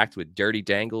been packed with dirty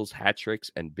dangles, hat tricks,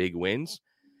 and big wins.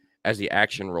 As the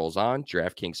action rolls on,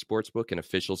 DraftKings Sportsbook, an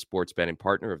official sports betting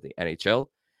partner of the NHL,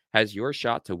 has your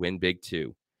shot to win big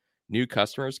too. New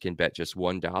customers can bet just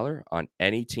 $1 on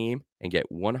any team and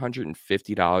get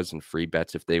 $150 in free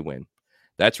bets if they win.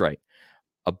 That's right.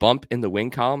 A bump in the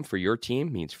win column for your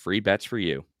team means free bets for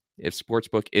you. If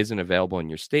Sportsbook isn't available in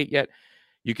your state yet,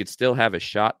 you could still have a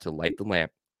shot to light the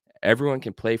lamp. Everyone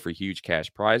can play for huge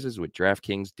cash prizes with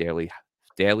DraftKings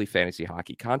daily fantasy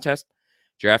hockey contest.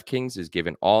 DraftKings is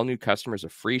giving all new customers a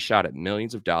free shot at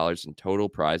millions of dollars in total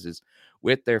prizes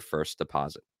with their first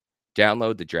deposit.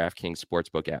 Download the DraftKings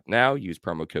Sportsbook app now. Use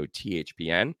promo code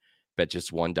THPN. Bet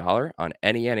just $1 on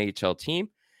any NHL team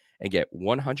and get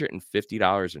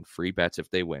 $150 in free bets if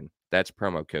they win. That's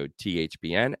promo code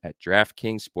THPN at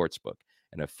DraftKings Sportsbook,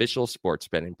 an official sports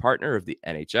betting partner of the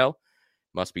NHL.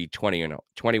 Must be 21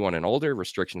 and older.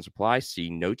 Restrictions apply. See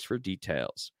notes for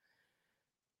details.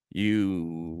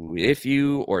 If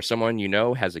you or someone you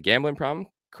know has a gambling problem,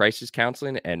 crisis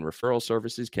counseling and referral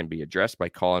services can be addressed by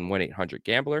calling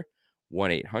 1-800-GAMBLER,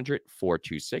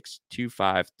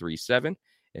 1-800-426-2537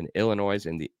 in Illinois,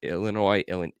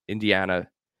 Indiana,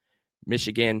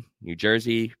 Michigan, New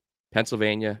Jersey,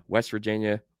 Pennsylvania, West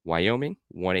Virginia, Wyoming,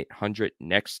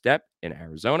 1-800-NEXT-STEP in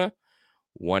Arizona,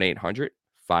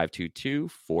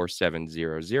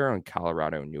 1-800-522-4700 in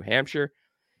Colorado and New Hampshire,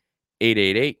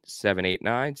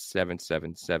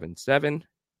 888-789-7777.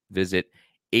 Visit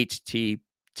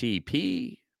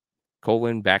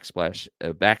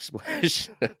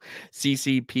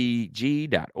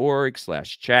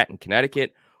http://ccpg.org/chat in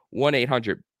Connecticut,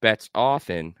 1-800-BETS-OFF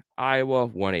in Iowa,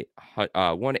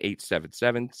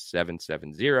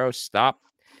 1-877-770-STOP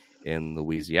in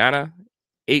Louisiana,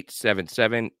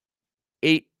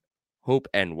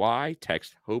 877-8-HOPE-NY.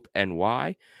 Text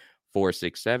HOPE-NY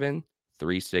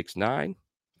 467-369.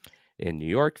 In New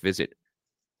York, visit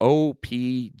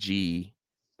opgr.org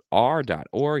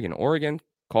in Oregon.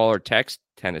 Call or text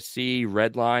Tennessee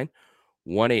Red Line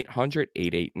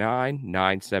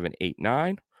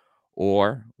 1-800-889-9789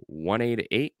 or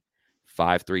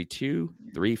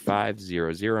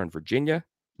 1-888-532-3500 in Virginia.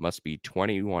 Must be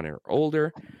 21 or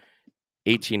older,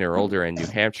 18 or older in New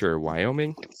Hampshire or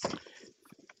Wyoming.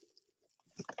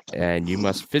 And you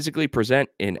must physically present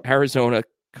in Arizona,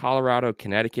 Colorado,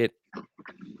 Connecticut,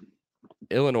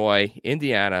 Illinois,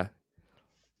 Indiana,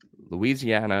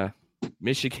 Louisiana,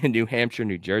 Michigan, New Hampshire,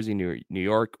 New Jersey, New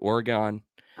York, Oregon,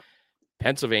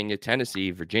 Pennsylvania,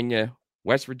 Tennessee, Virginia,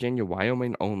 West Virginia,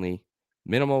 Wyoming only.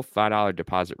 Minimal $5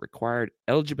 deposit required.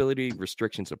 Eligibility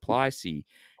restrictions apply. See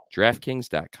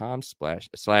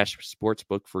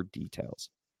DraftKings.com/sportsbook for details.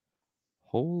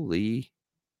 Holy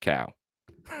cow.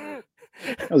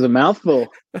 That was a mouthful.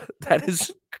 That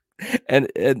is,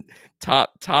 and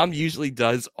Tom usually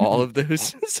does all of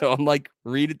those. So I'm like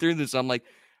reading through this. I'm like,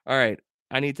 all right,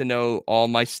 I need to know all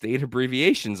my state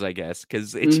abbreviations, I guess,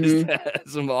 because it just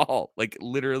has them all, like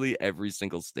literally every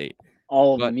single state.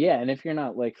 All of them, yeah. And if you're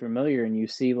not like familiar and you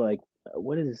see like,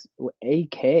 what is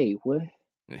AK? What?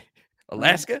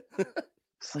 Alaska?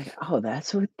 It's like, oh,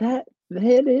 that's what that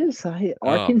is.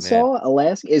 Arkansas,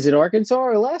 Alaska. Is it Arkansas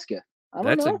or Alaska? I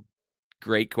don't know. That's a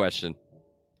great question.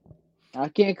 I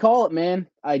can't call it, man.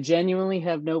 I genuinely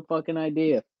have no fucking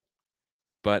idea.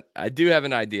 But I do have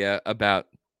an idea about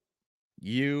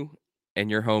you and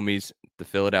your homies, the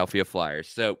Philadelphia Flyers.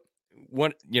 So,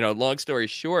 long story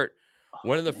short,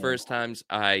 one of the first times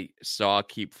I saw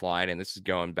Keep Flying, and this is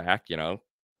going back,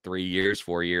 3 years,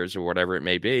 4 years, or whatever it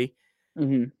may be.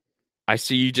 Mm-hmm. I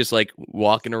see you just like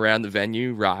walking around the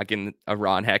venue, rocking a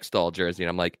Ron Hextall jersey, and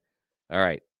I'm like, all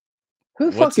right. Who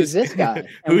the fuck is this guy?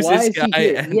 Who's this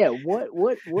guy? Yeah,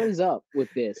 what is up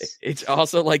with this? It's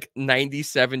also like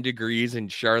 97 degrees in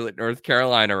Charlotte, North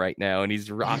Carolina right now, and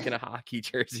he's rocking a hockey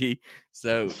jersey.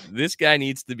 So this guy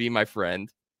needs to be my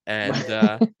friend. And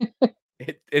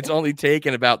it's only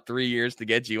taken about 3 years to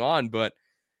get you on, but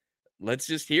let's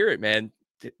just hear it, man.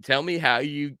 Tell me how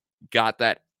you got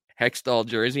that Hextall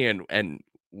jersey and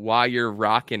why you're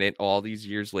rocking it all these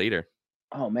years later.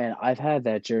 Oh, man, I've had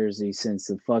that jersey since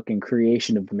the fucking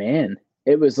creation of man.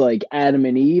 It was like Adam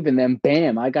and Eve, and then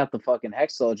bam, I got the fucking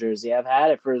Hextall jersey. I've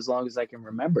had it for as long as I can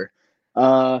remember.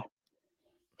 I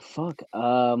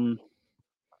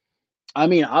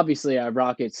mean, obviously, I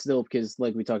rock it still because,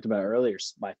 like we talked about earlier,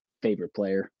 my favorite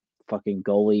player, fucking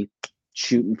goalie,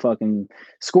 shooting fucking,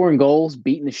 scoring goals,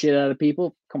 beating the shit out of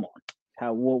people. Come on.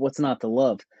 What's not to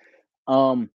love?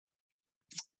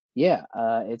 Yeah,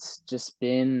 it's just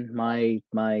been my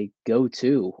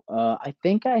go-to. I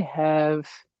think I have,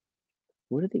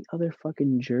 what are the other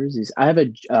fucking jerseys? I have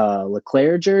a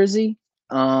LeClaire jersey,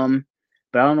 but I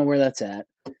don't know where that's at.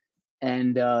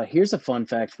 And here's a fun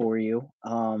fact for you.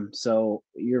 So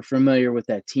you're familiar with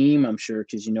that team, I'm sure,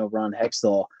 because you know Ron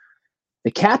Hextall.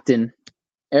 The captain,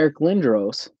 Eric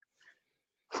Lindros,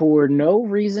 for no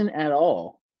reason at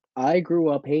all, I grew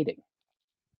up hating.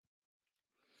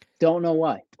 Don't know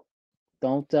why.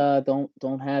 Don't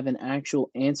have an actual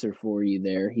answer for you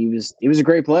there. He was a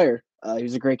great player. He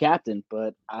was a great captain,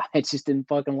 but I just didn't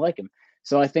fucking like him.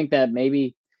 So I think that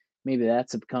maybe that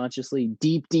subconsciously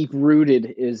deep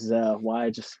rooted is why I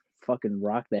just fucking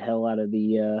rock the hell out of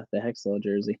the Hextall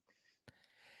jersey.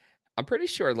 I'm pretty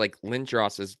sure like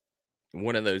Lindros is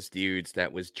one of those dudes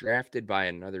that was drafted by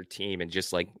another team and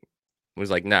just like was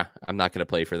like, nah, I'm not gonna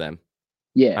play for them.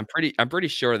 Yeah. I'm pretty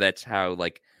sure that's how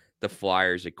like the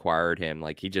Flyers acquired him.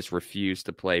 Like he just refused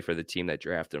to play for the team that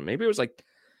drafted him. Maybe it was like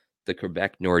the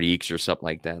Quebec Nordiques or something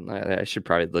like that. I should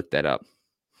probably look that up.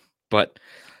 But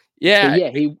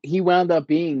yeah, he wound up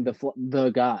being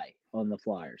the guy on the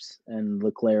Flyers, and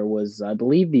Leclerc was, I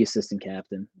believe, the assistant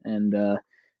captain, and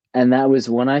that was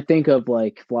when I think of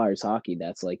like Flyers hockey,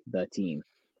 that's like the team.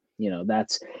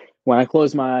 That's when I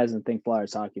close my eyes and think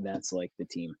Flyers hockey, that's like the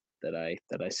team that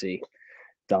I see.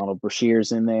 Donald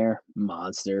Brashear's in there,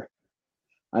 monster.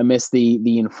 I miss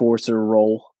the enforcer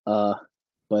role,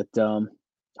 but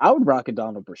I would rock a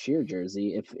Donald Brashear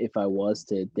jersey if I was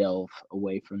to delve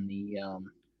away from the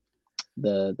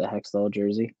Hextall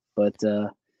jersey. But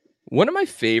one of my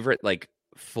favorite like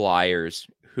Flyers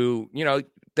who,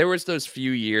 there was those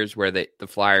few years where the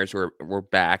Flyers were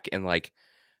back in like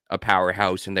a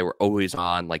powerhouse and they were always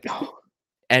on like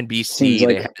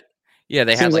NBC.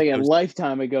 They had like a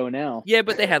lifetime ago now. Yeah,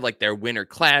 but they had like their winter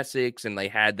classics and they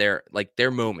had their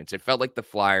moments. It felt like the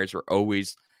Flyers were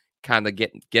always kind of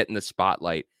getting the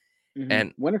spotlight. Mm-hmm.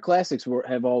 And winter classics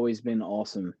have always been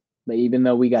awesome. But even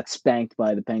though we got spanked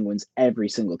by the Penguins every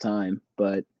single time,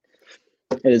 but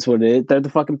it is what it is. They're the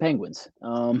fucking Penguins.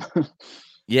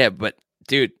 Yeah, but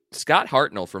dude, Scott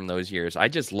Hartnell from those years, I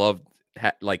just loved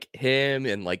like him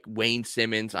and like Wayne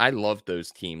Simmons. I loved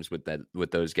those teams with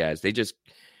those guys. They just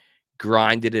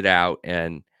grinded it out,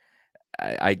 and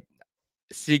I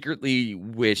secretly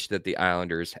wish that the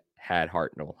Islanders had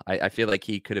Hartnell. I feel like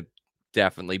he could have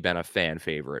definitely been a fan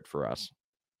favorite for us.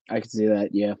 I could see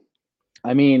that, yeah.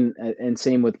 I mean, and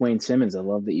same with Wayne Simmons. I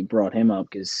love that you brought him up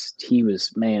because he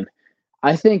was, man,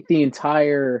 I think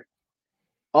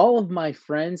all of my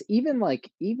friends, even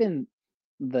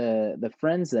the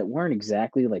friends that weren't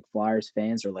exactly like Flyers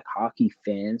fans or like hockey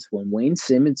fans, when Wayne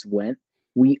Simmons went,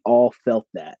 we all felt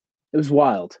that. It was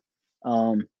wild.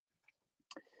 But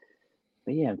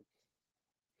yeah,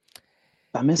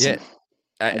 I miss him.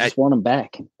 I just want him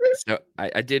back. So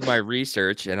I did my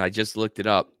research and I just looked it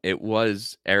up. It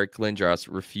was Eric Lindros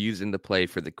refusing to play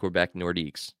for the Quebec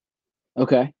Nordiques.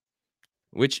 Okay.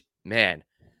 Which, man,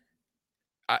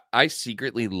 I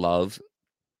secretly love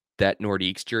that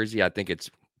Nordiques jersey. I think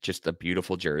it's just a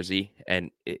beautiful jersey.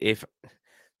 And if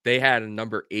they had a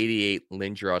number 88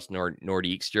 Lindros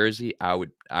Nordiques jersey, I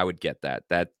would get that.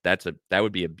 That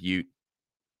would be a beaut.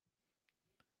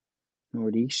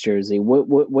 Nordiques jersey.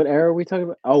 What era are we talking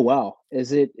about? Oh wow,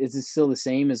 is it still the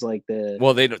same as like the?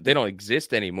 Well, they don't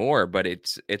exist anymore, but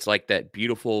it's like that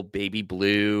beautiful baby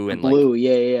blue and blue. Like,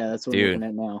 yeah. That's what I'm looking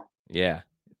at now. Yeah,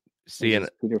 seeing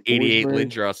 88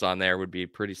 Lindros on there would be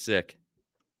pretty sick.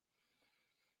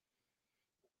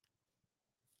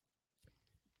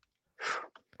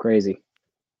 Crazy.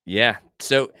 Yeah.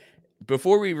 So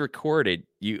before we recorded,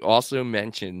 you also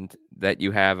mentioned that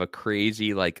you have a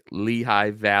crazy like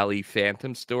Lehigh Valley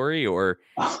Phantom story, or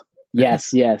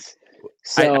yes.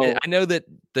 So I know that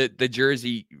the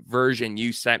jersey version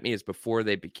you sent me is before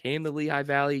they became the Lehigh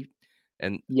Valley,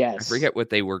 and yes, I forget what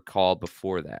they were called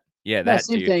before that. Yeah, that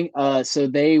same thing. So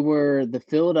they were the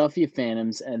Philadelphia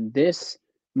Phantoms, and this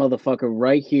motherfucker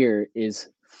right here is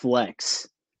Flex,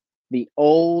 the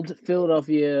old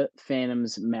Philadelphia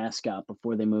Phantoms mascot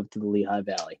before they moved to the Lehigh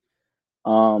Valley.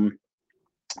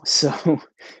 So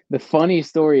the funny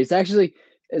story is actually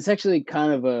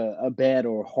kind of a bad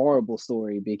or horrible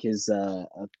story because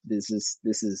this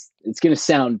is it's gonna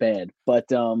sound bad, but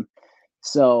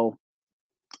so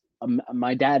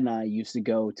my dad and I used to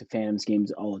go to Phantoms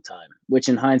games all the time, which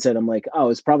in hindsight I'm like, oh,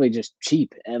 it's probably just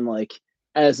cheap, and like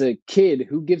as a kid,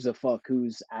 who gives a fuck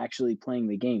who's actually playing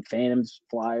the game? Phantoms,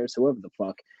 Flyers, whoever the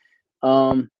fuck.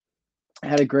 I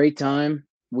had a great time.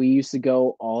 We used to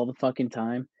go all the fucking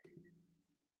time.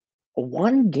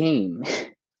 One game,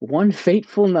 one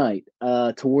fateful night,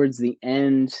 towards the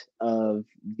end of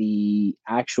the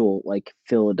actual like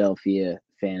Philadelphia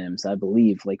Phantoms, I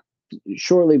believe, like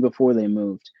shortly before they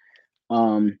moved.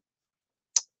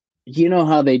 You know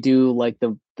how they do like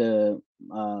the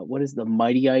what is the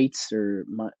Mightyites or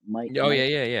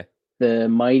yeah. The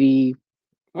Mighty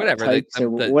whatever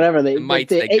whatever the mites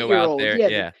the that go out there.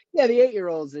 Yeah, the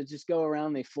 8-year-olds that just go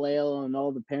around, they flail, and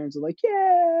all the parents are like,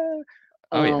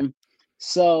 yeah.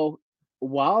 So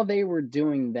while they were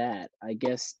doing that, I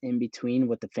guess in between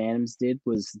what the Phantoms did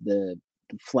was the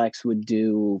Flex would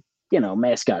do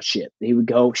mascot shit. He would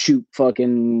go shoot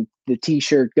fucking the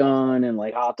t-shirt gun and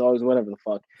like hot dogs, whatever the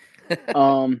fuck.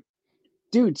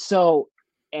 Dude, so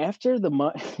after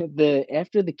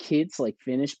after the kids like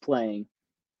finish playing,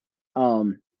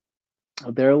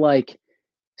 they're like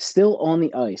still on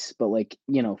the ice, but like,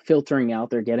 filtering out,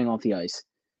 they're getting off the ice.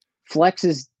 Flex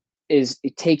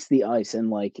it takes the ice and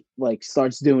like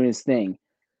starts doing his thing.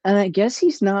 And I guess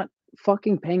he's not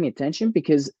fucking paying attention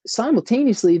because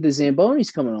simultaneously the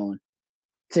Zamboni's coming on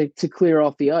to clear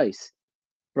off the ice.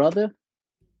 Brother,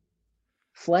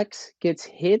 Flex gets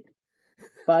hit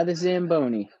by the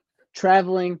Zamboni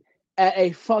traveling at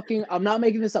a fucking, I'm not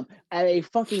making this up, at a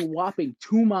fucking whopping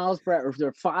 2 miles per hour,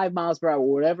 or 5 miles per hour,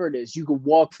 whatever it is. You can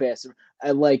walk faster.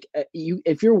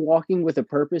 If you're walking with a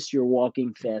purpose, you're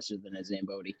walking faster than a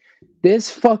Zamboni.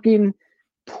 This fucking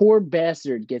poor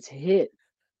bastard gets hit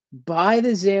by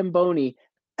the Zamboni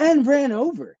and ran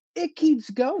over. It keeps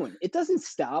going. It doesn't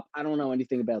stop. I don't know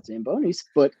anything about Zambonis,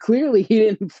 but clearly he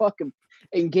didn't fucking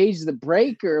engage the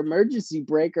brake or emergency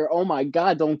brake or, oh my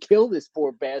God, don't kill this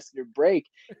poor bastard brake.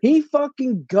 He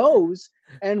fucking goes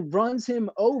and runs him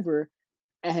over.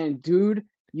 And dude,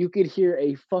 you could hear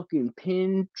a fucking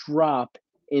pin drop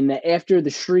after the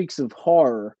shrieks of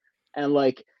horror and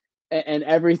and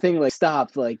everything like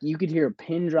stopped. Like you could hear a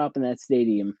pin drop in that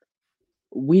stadium.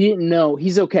 We didn't know.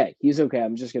 He's okay. He's okay.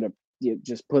 I'm just gonna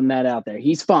just putting that out there.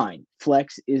 He's fine.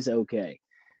 Flex is okay.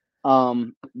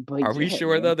 But are we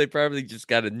sure though? They probably just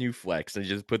got a new Flex and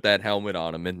just put that helmet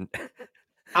on him. And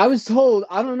I was told,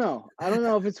 I don't know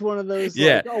if it's one of those.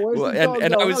 Yeah,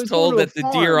 and I was told that the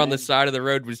deer on the side of the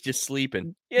road was just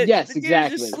sleeping. Yeah, yes,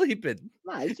 exactly. Just sleeping.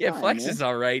 Nah, yeah, fine, Flex man. is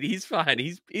all right. He's fine.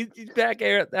 He's back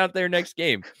out there next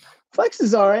game. Flex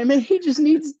is all right, man. He just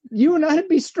needs you and I to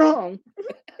be strong.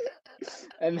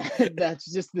 And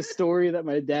that's just the story that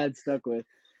my dad stuck with.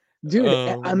 Dude,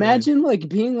 imagine like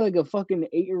being like a fucking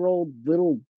 8-year-old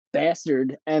little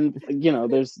bastard, and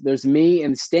there's me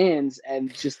and stands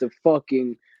and just a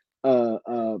fucking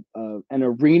an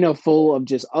arena full of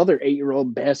just other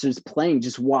 8-year-old bastards playing,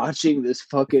 just watching this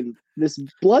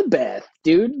bloodbath,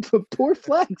 dude. But poor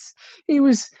Flex, he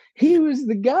was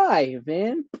the guy,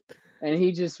 man, and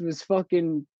he just was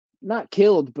fucking not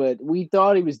killed, but we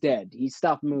thought he was dead. He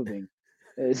stopped moving.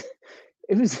 It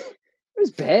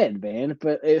was bad, man.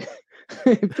 But it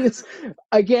feels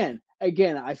again.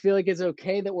 I feel like it's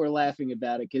okay that we're laughing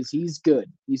about it because he's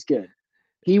good. He's good.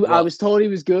 I was told he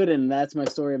was good, and that's my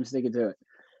story. I'm sticking to it.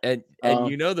 And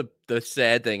the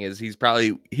sad thing is he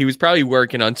was probably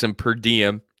working on some per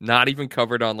diem, not even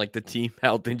covered on like the team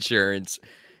health insurance,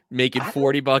 making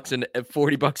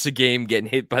 $40 a game, getting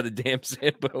hit by the damn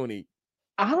Zamboni.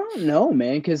 I don't know,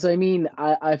 man, because I mean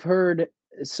I've heard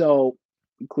so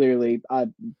clearly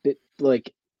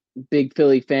like big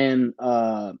Philly fan,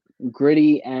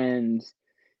 Gritty and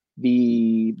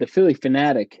the Philly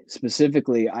Fanatic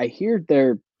specifically. I hear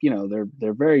they're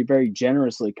very, very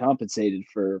generously compensated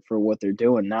for what they're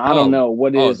doing. Now I don't know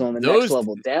what it is on the next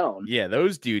level down. Yeah,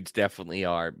 those dudes definitely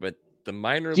are, but the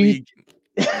minor league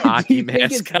hockey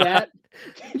mascot.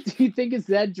 Do you think it's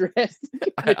that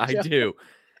drastic? I do.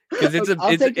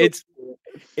 Because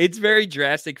it's very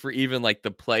drastic for even like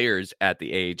the players at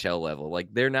the AHL level.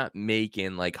 Like they're not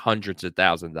making like hundreds of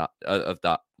thousands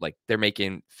like they're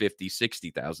making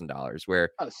 $50,000-$60,000 where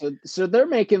so they're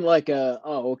making like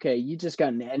okay, you just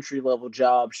got an entry level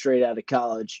job straight out of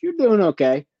college. You're doing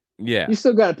okay. Yeah. You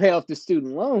still got to pay off the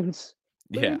student loans.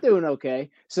 But yeah. You're doing okay.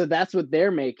 So that's what they're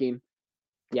making.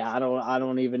 Yeah, I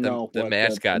don't even know. The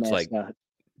mascot's like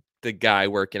the guy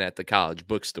working at the college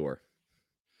bookstore.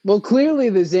 Well,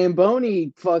 clearly the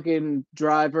Zamboni fucking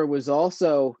driver was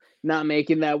also not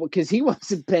making that because he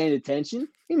wasn't paying attention.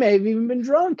 He may have even been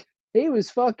drunk. He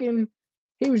was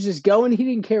just going. He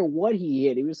didn't care what he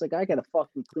hit. He was like, I got to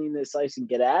fucking clean this ice and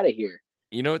get out of here.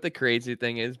 You know what the crazy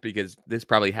thing is? Because this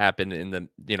probably happened in the,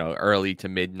 early to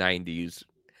mid 90s.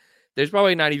 There's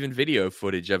probably not even video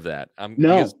footage of that.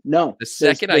 No. The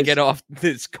second I get off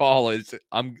this call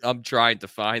I'm trying to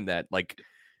find that. Like,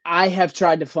 I have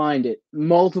tried to find it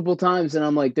multiple times, and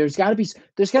I'm like, there's got to be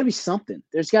something.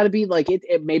 There's got to be like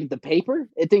it made the paper.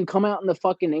 It didn't come out in the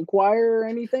fucking Inquirer or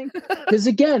anything. Because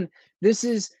again, this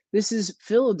is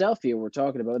Philadelphia we're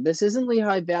talking about. This isn't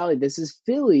Lehigh Valley. This is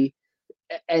Philly,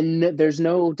 and there's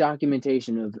no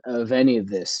documentation of any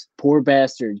of this. Poor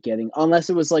bastard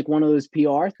unless it was like one of those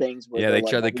PR things. Where they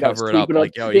tried to cover it up.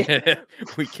 Like, oh yeah,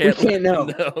 we can't know.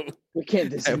 We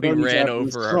can't. This we ran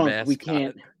over our mascot. We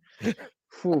can't.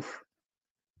 Oof.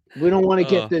 We don't want to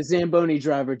get the Zamboni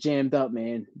driver jammed up,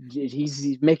 man.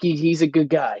 He's Mickey. He's a good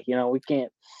guy. We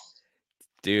can't.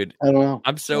 Dude, I don't know.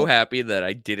 I'm so happy that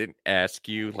I didn't ask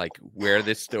you like where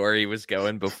this story was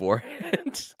going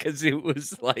beforehand, because it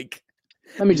was like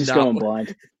Let me just not go in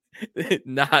blind.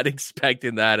 not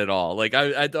expecting that at all. Like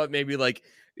I thought maybe like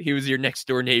he was your next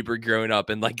door neighbor growing up,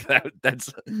 and like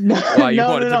that's why you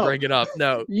wanted to bring it up.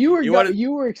 No, You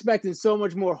were expecting so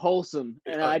much more wholesome,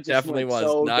 and I just definitely went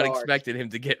was so not dark. expecting him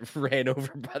to get ran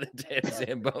over by the damn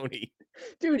Zamboni.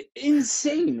 Dude,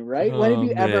 insane, right? When have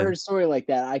you ever heard a story like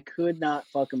that? I could not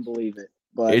fucking believe it.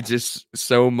 But it's just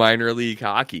so minor league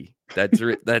hockey. That's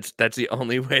the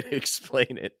only way to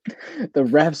explain it. The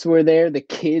refs were there, the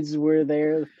kids were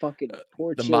there, the fucking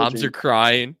poor the children. moms are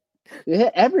crying. Yeah,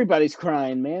 everybody's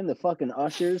crying, man. The fucking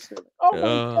ushers. Oh my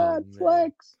God, man.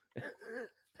 Flex.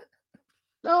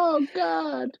 Oh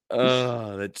God.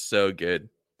 Oh, that's so good.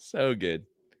 So good.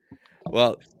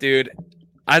 Well, dude,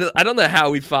 I don't know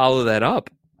how we follow that up.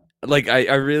 Like,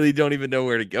 I really don't even know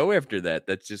where to go after that.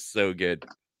 That's just so good.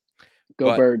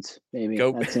 Go Birds, maybe.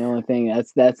 That's the only thing.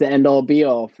 That's the end all be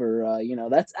all for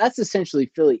that's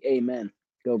essentially Philly. Amen.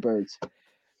 Go Birds.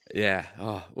 Yeah.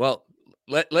 Oh, well,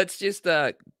 let's just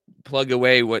plug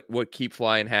away what Keep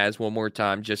Flying has one more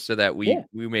time, just so that we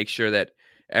make sure that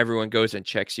everyone goes and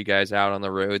checks you guys out on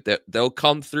the road. That they'll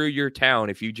come through your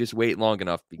town if you just wait long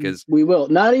enough, because we will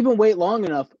not even wait long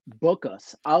enough. Book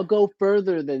us. I'll go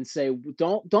further than say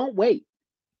don't wait.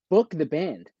 Book the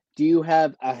band. Do you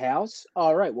have a house?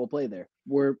 All right, we'll play there.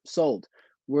 We're sold.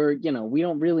 We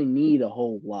don't really need a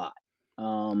whole lot.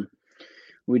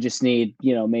 We just need,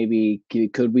 maybe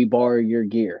could we borrow your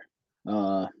gear?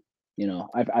 I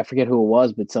forget who it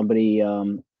was, but somebody,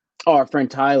 our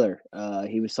friend Tyler,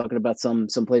 he was talking about some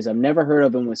place I've never heard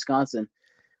of in Wisconsin.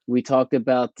 We talked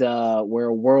about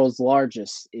where World's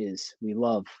Largest is. We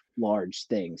love large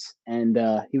things. And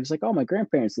he was like, oh, my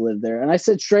grandparents live there. And I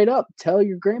said, straight up, tell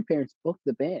your grandparents, book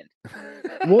the band.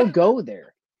 We'll go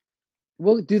there.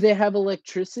 Well, do they have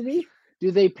electricity? Do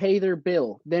they pay their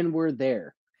bill? Then we're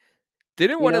there.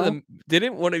 Didn't one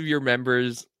of your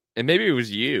members, and maybe it was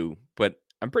you, but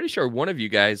I'm pretty sure one of you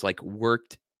guys like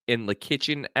worked in the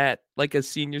kitchen at like a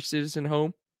senior citizen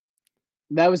home?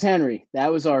 That was Henry.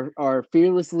 That was our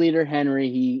fearless leader, Henry.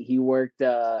 He worked.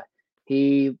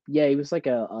 He was like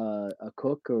a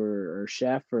cook or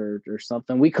chef or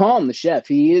something. We call him the chef.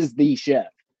 He is the chef.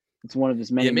 It's one of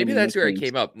his many. Yeah, maybe many that's where it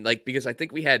nicknames. came up. Like, because I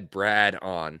think we had Brad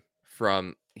on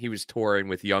he was touring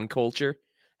with Young Culture.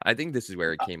 I think this is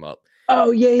where it came up. Oh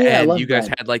yeah. And I love you guys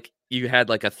Brad. had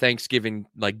like a Thanksgiving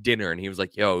like dinner, and he was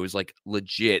like, "Yo, it was like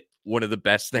legit one of the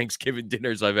best Thanksgiving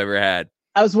dinners I've ever had."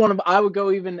 I would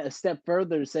go even a step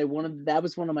further to say that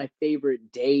was one of my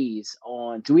favorite days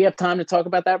on. Do we have time to talk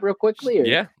about that real quickly? Or?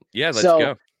 Yeah, let's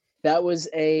go. That was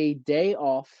a day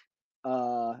off.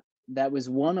 That was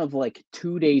one of like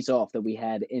 2 days off that we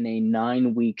had in a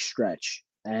 9-week stretch.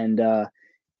 And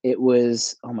it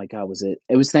was, oh my God,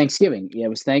 it was Thanksgiving. Yeah, it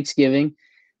was Thanksgiving.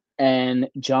 And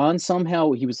John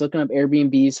somehow, he was looking up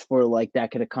Airbnbs for like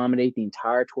that could accommodate the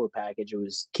entire tour package. It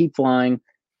was Keep Flying,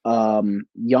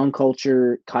 Young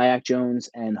Culture, Kayak Jones,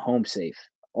 and Home Safe.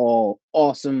 All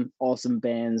awesome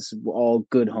bands, all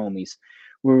good homies.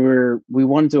 We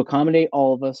wanted to accommodate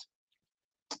all of us.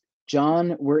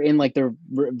 John, we're in like the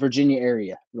Virginia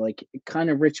area, like kind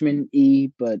of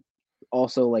Richmond-y, but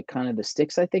also like kind of the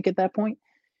sticks, I think, at that point.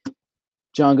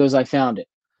 John goes, I found it.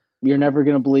 You're never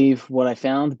going to believe what I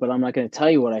found, but I'm not going to tell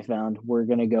you what I found. We're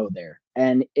going to go there.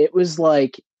 And it was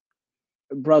like,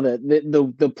 brother,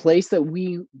 the place that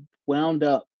we wound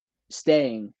up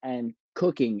staying and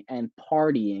cooking and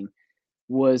partying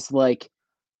was like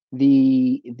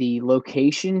the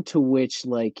location to which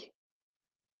like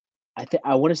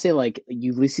I want to say like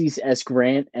Ulysses S.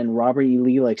 Grant and Robert E.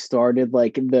 Lee like started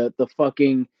like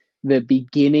the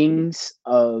beginnings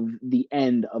of the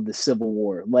end of the Civil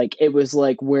War. Like it was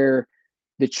like where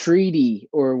the treaty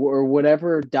or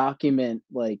whatever document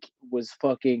like was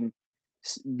fucking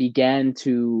began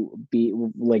to be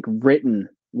like written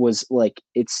was like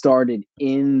it started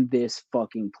in this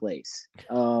fucking place.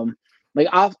 Like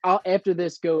I'll after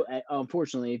this go.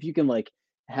 Unfortunately, if you can like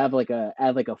have like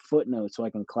add like a footnote so I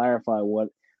can clarify what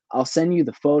I'll send you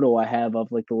the photo I have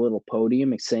of like the little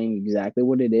podium saying exactly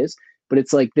what it is. But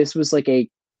it's like this was like a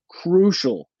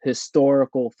crucial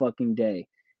historical fucking day,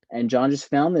 and John just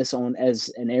found this on as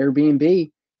an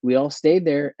Airbnb. We all stayed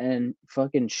there, and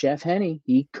fucking Chef Henny,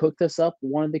 he cooked us up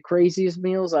one of the craziest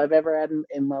meals I've ever had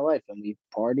in my life, and we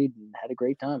partied and had a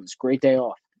great time. It was a great day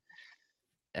off.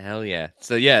 Hell yeah!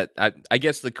 So yeah, I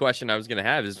guess the question I was gonna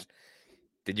have is,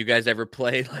 did you guys ever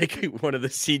play like one of the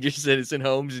senior citizen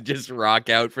homes and just rock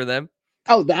out for them?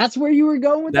 Oh, that's where you were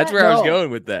going with That's that? where I was No.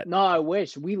 going with that. No, I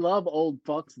wish. We love old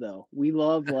fucks though. We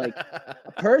love like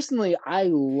personally, I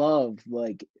love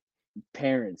like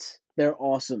parents. They're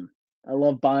awesome. I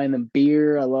love buying them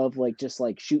beer. I love like just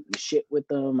like shooting shit with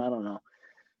them. I don't know.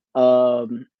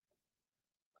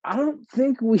 I don't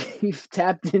think we've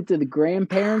tapped into the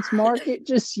grandparents market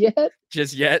just yet.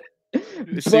 Just yet. Soon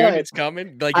But it's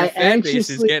coming. Like your I fan base is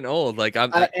anxiously- getting old. Like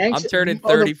I'm anxi- turning oh,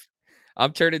 the- 30.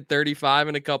 I'm turning 35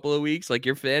 in a couple of weeks. Like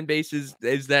your fan base is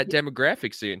that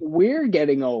demographic soon. We're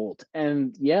getting old,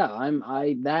 and yeah,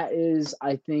 I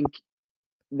think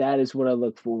that is what I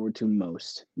look forward to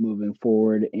most moving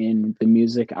forward in the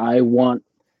music. I want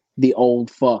the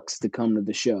old fucks to come to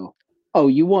the show. Oh,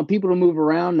 you want people to move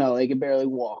around? No, they can barely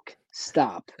walk.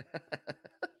 Stop.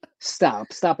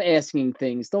 Stop asking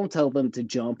things. Don't tell them to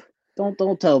jump.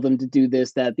 Don't tell them to do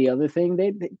this, that, the other thing.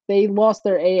 They lost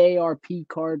their AARP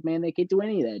card, man. They can't do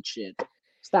any of that shit.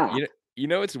 Stop. You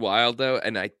know it's wild though,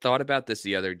 and I thought about this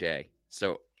the other day.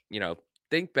 So,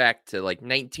 think back to like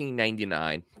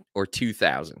 1999 or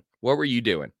 2000. What were you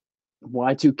doing?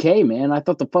 Y2K, man. I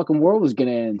thought the fucking world was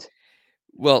gonna end.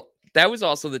 Well, that was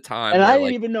also the time And where, I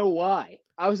didn't even know why.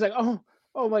 I was like,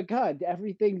 oh my god,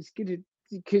 everything's gonna,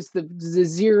 because the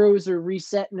zeros are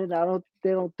resetting it.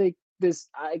 They don't think this.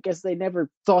 I guess they never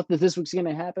thought that this was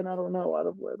gonna happen. I don't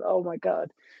know. Oh my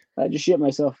god, I just shit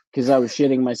myself because I was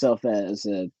shitting myself as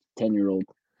a 10-year-old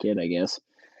kid, I guess.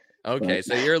 Okay, But-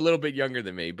 so you're a little bit younger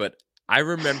than me, but I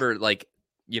remember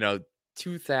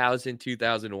 2000,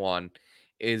 2001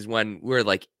 is when we're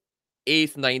like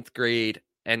 8th, 9th grade,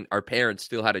 and our parents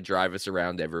still had to drive us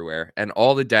around everywhere. And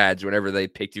all the dads, whenever they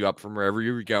picked you up from wherever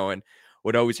you were going,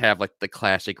 would always have like the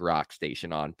classic rock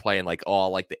station on, playing like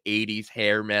all like the 80s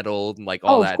hair metal and like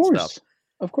all that stuff.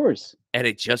 Of course. And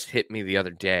it just hit me the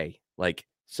other day. Like,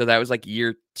 so that was like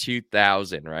year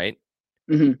 2000, right?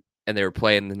 Mhm. And they were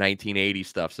playing the 1980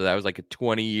 stuff. So that was like a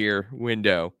 20-year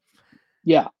window.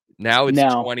 Yeah. Now it's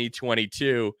Now-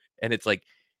 2022, and it's like,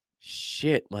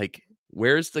 shit, like,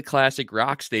 where's the classic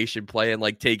rock station playing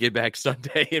like Take It Back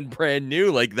Sunday and Brand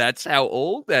New? Like, that's how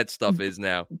old that stuff is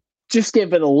now. Just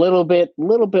give it a little bit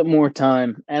more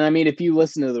time. And I mean, if you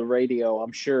listen to the radio,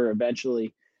 I'm sure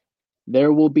eventually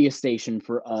there will be a station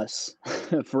for us,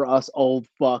 for us old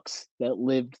fucks that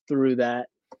lived through that,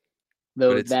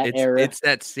 But that era. it's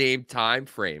that same time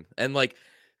frame. And like,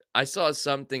 I saw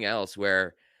something else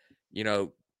where,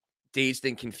 Dazed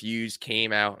and Confused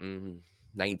came out in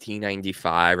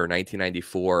 1995 or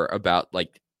 1994 about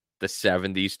like the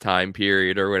 70s time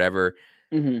period or whatever.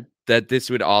 Mhm. That this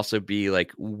would also be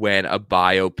like when a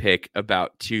biopic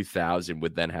about 2000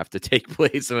 would then have to take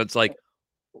place. And it's like,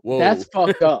 whoa. That's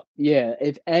fucked up. Yeah.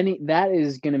 If any, that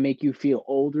is going to make you feel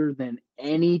older than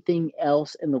anything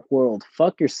else in the world.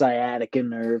 Fuck your sciatica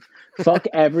nerve. Fuck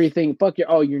everything. Fuck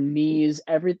your knees.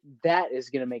 That is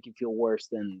going to make you feel worse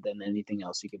than anything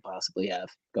else you could possibly have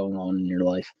going on in your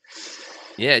life.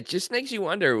 Yeah, it just makes you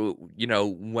wonder,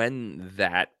 when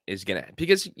that is going to,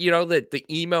 because, the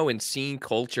emo and scene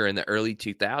culture in the early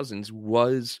 2000s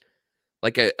was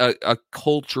like a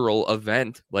cultural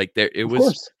event. Like it Of was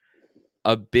course.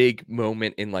 a big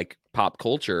moment in like pop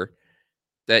culture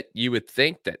that you would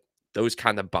think that those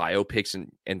kind of biopics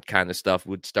and kind of stuff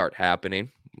would start happening.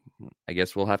 I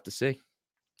guess we'll have to see.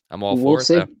 I'm all We'll for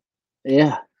see. it though.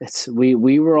 Yeah,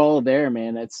 we were all there,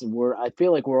 man. I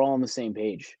feel like we're all on the same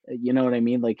page. You know what I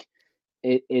mean? Like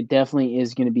it definitely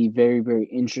is going to be very, very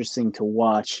interesting to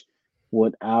watch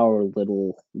what our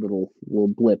little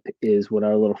blip is, what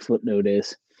our little footnote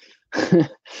is.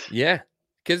 Yeah,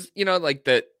 because like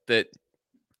the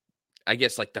I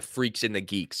guess like the Freaks and the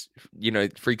Geeks,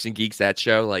 Freaks and Geeks, that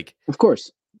show. Like, Of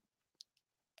course.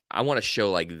 I want a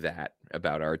show like that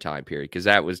about our time period because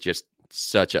that was just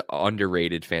such an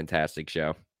underrated, fantastic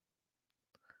show.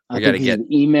 I We gotta think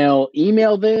get email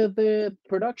the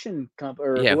production company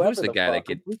or yeah. whoever Who's the guy that fuck.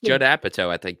 could? We Judd Apatow,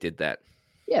 I think, did that.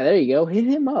 Yeah, there you go. Hit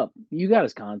him up. You got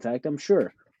his contact, I'm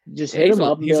sure. Just hit him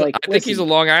up and be like, I think he's a "Listen,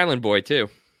 Long Island boy too.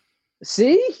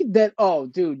 see that? Oh,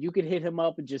 dude, you could hit him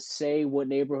up and just say what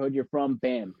neighborhood you're from.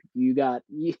 Bam, you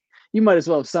might as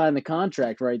well have signed the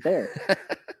contract right there.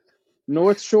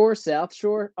 North Shore, South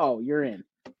Shore. Oh, you're in.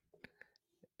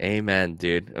 Amen,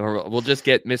 dude. Or we'll just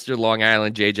get Mr. Long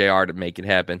Island JJR to make it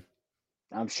happen.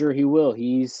 I'm sure he will.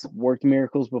 He's worked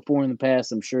miracles before in the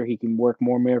past. I'm sure he can work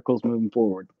more miracles moving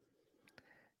forward.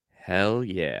 Hell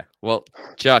yeah. Well,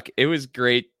 Chuck, it was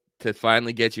great to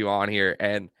finally get you on here.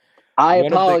 And I One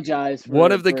of the- apologize.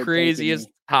 one of the for taking craziest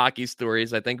me. hockey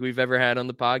stories I think we've ever had on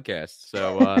the podcast.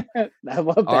 So, I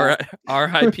love that.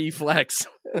 R.I.P. Flex.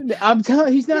 I'm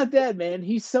telling. He's not dead, man.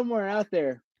 He's somewhere out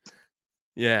there.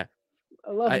 Yeah.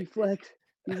 I love you, Flex.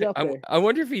 He's up there. I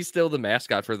wonder if he's still the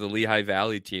mascot for the Lehigh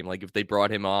Valley team. Like if they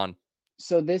brought him on.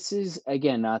 So this is,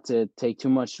 again, not to take too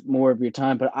much more of your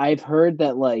time, but I've heard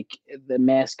that like the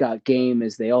mascot game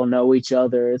is they all know each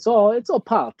other. It's all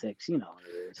politics, you know what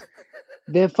it is.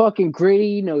 The fucking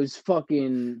Gritty knows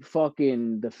fucking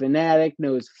the Fanatic,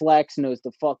 knows Flex, knows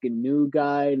the fucking new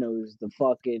guy, knows the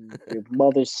fucking your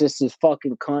mother's sister's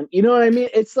fucking cunt. You know what I mean?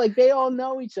 It's like they all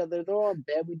know each other. They're all in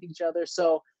bed with each other.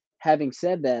 So having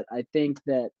said that, I think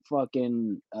that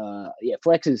fucking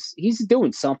Flex he's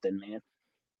doing something, man.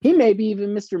 He may be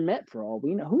even Mr. Met for all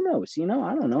we know. Who knows? You know,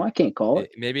 I don't know. I can't call it.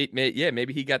 Maybe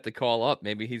he got the call up.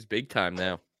 Maybe he's big time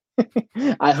now.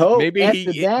 I hope. Maybe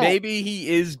he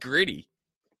is Gritty.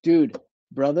 Dude,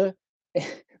 brother. Be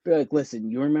like, listen,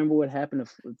 you remember what happened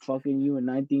to fucking you in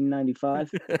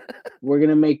 1995? We're going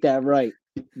to make that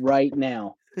right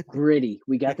now. Gritty.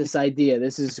 We got this idea.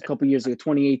 This is a couple years ago,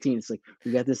 2018. It's like,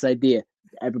 we got this idea.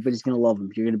 Everybody's gonna love him.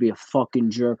 You're gonna be a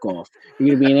fucking jerk off.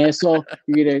 You're gonna be an asshole.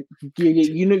 You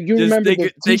remember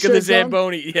think of the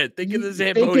Zamboni. Yeah, think of the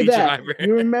Zamboni driver.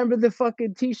 You remember the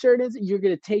fucking t-shirt is? You're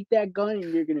gonna take that gun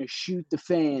and you're gonna shoot the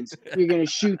fans. You're gonna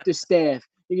shoot the staff.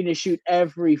 You're gonna shoot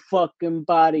every fucking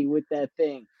body with that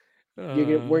thing.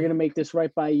 We're gonna make this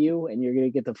right by you, and you're gonna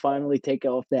get to finally take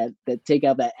out that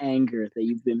anger that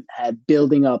you've had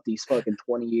building up these fucking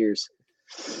 20 years.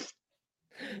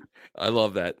 I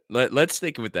love that. Let's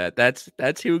stick with that.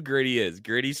 That's who Gritty is.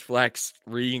 Gritty's Flex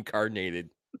reincarnated.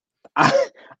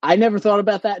 I never thought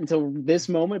about that until this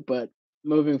moment, but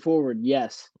moving forward,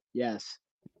 yes.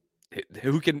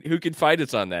 Who can fight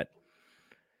us on that?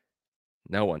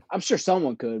 No one. I'm sure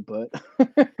someone could, but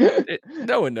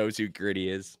no one knows who Gritty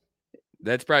is.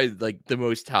 That's probably like the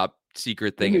most top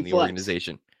secret thing in the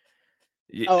organization.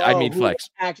 I mean Flex.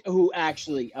 Who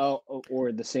actually?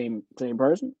 Or the same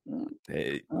person?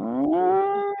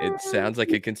 It sounds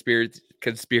like a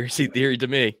conspiracy theory to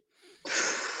me.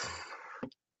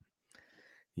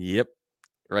 Yep,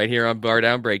 right here on Bar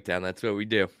Down Breakdown. That's what we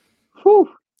do. Whew.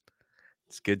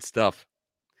 It's good stuff.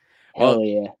 Hell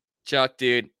yeah, Chuck,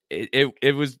 dude,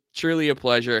 it was truly a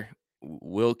pleasure.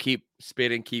 We'll keep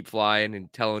spitting, keep flying,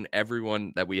 and telling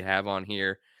everyone that we have on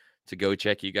here to go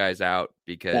check you guys out,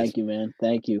 because thank you, man.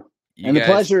 Thank you. And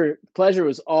the pleasure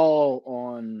was all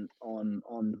on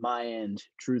my end,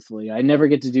 truthfully. I never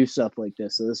get to do stuff like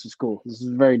this, so this was cool. This is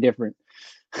very different.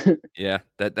 Yeah,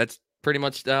 that's pretty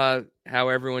much how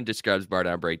everyone describes Bar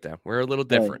Down Breakdown. We're a little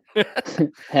different.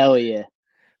 Hell yeah.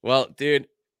 Well, dude,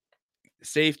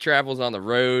 safe travels on the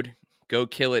road. Go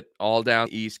kill it all down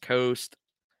the East Coast.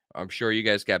 I'm sure you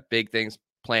guys got big things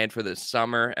planned for this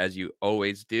summer, as you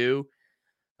always do.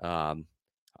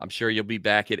 I'm sure you'll be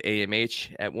back at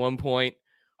AMH at one point,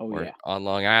 or on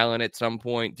Long Island at some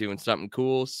point doing something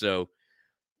cool. So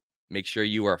make sure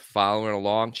you are following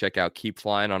along. Check out Keep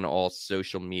Flying on all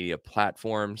social media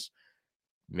platforms.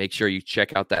 Make sure you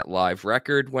check out that live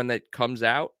record when that comes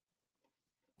out,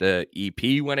 the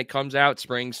EP when it comes out,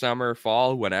 spring, summer,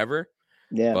 fall, whenever.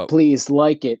 Yeah, but please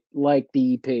like it. Like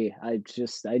the EP. I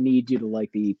need you to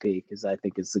like the EP, because I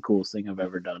think it's the coolest thing I've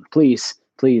ever done. Please,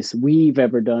 we've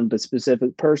ever done, but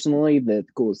personally, the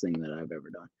coolest thing that I've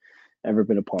ever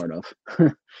been a part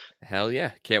of. Hell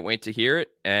yeah. Can't wait to hear it.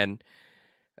 And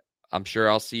I'm sure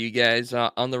I'll see you guys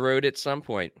on the road at some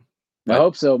point. I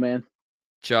hope so, man.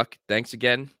 Chuck, thanks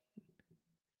again.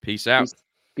 Peace out.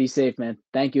 Be safe, man.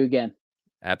 Thank you again.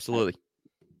 Absolutely.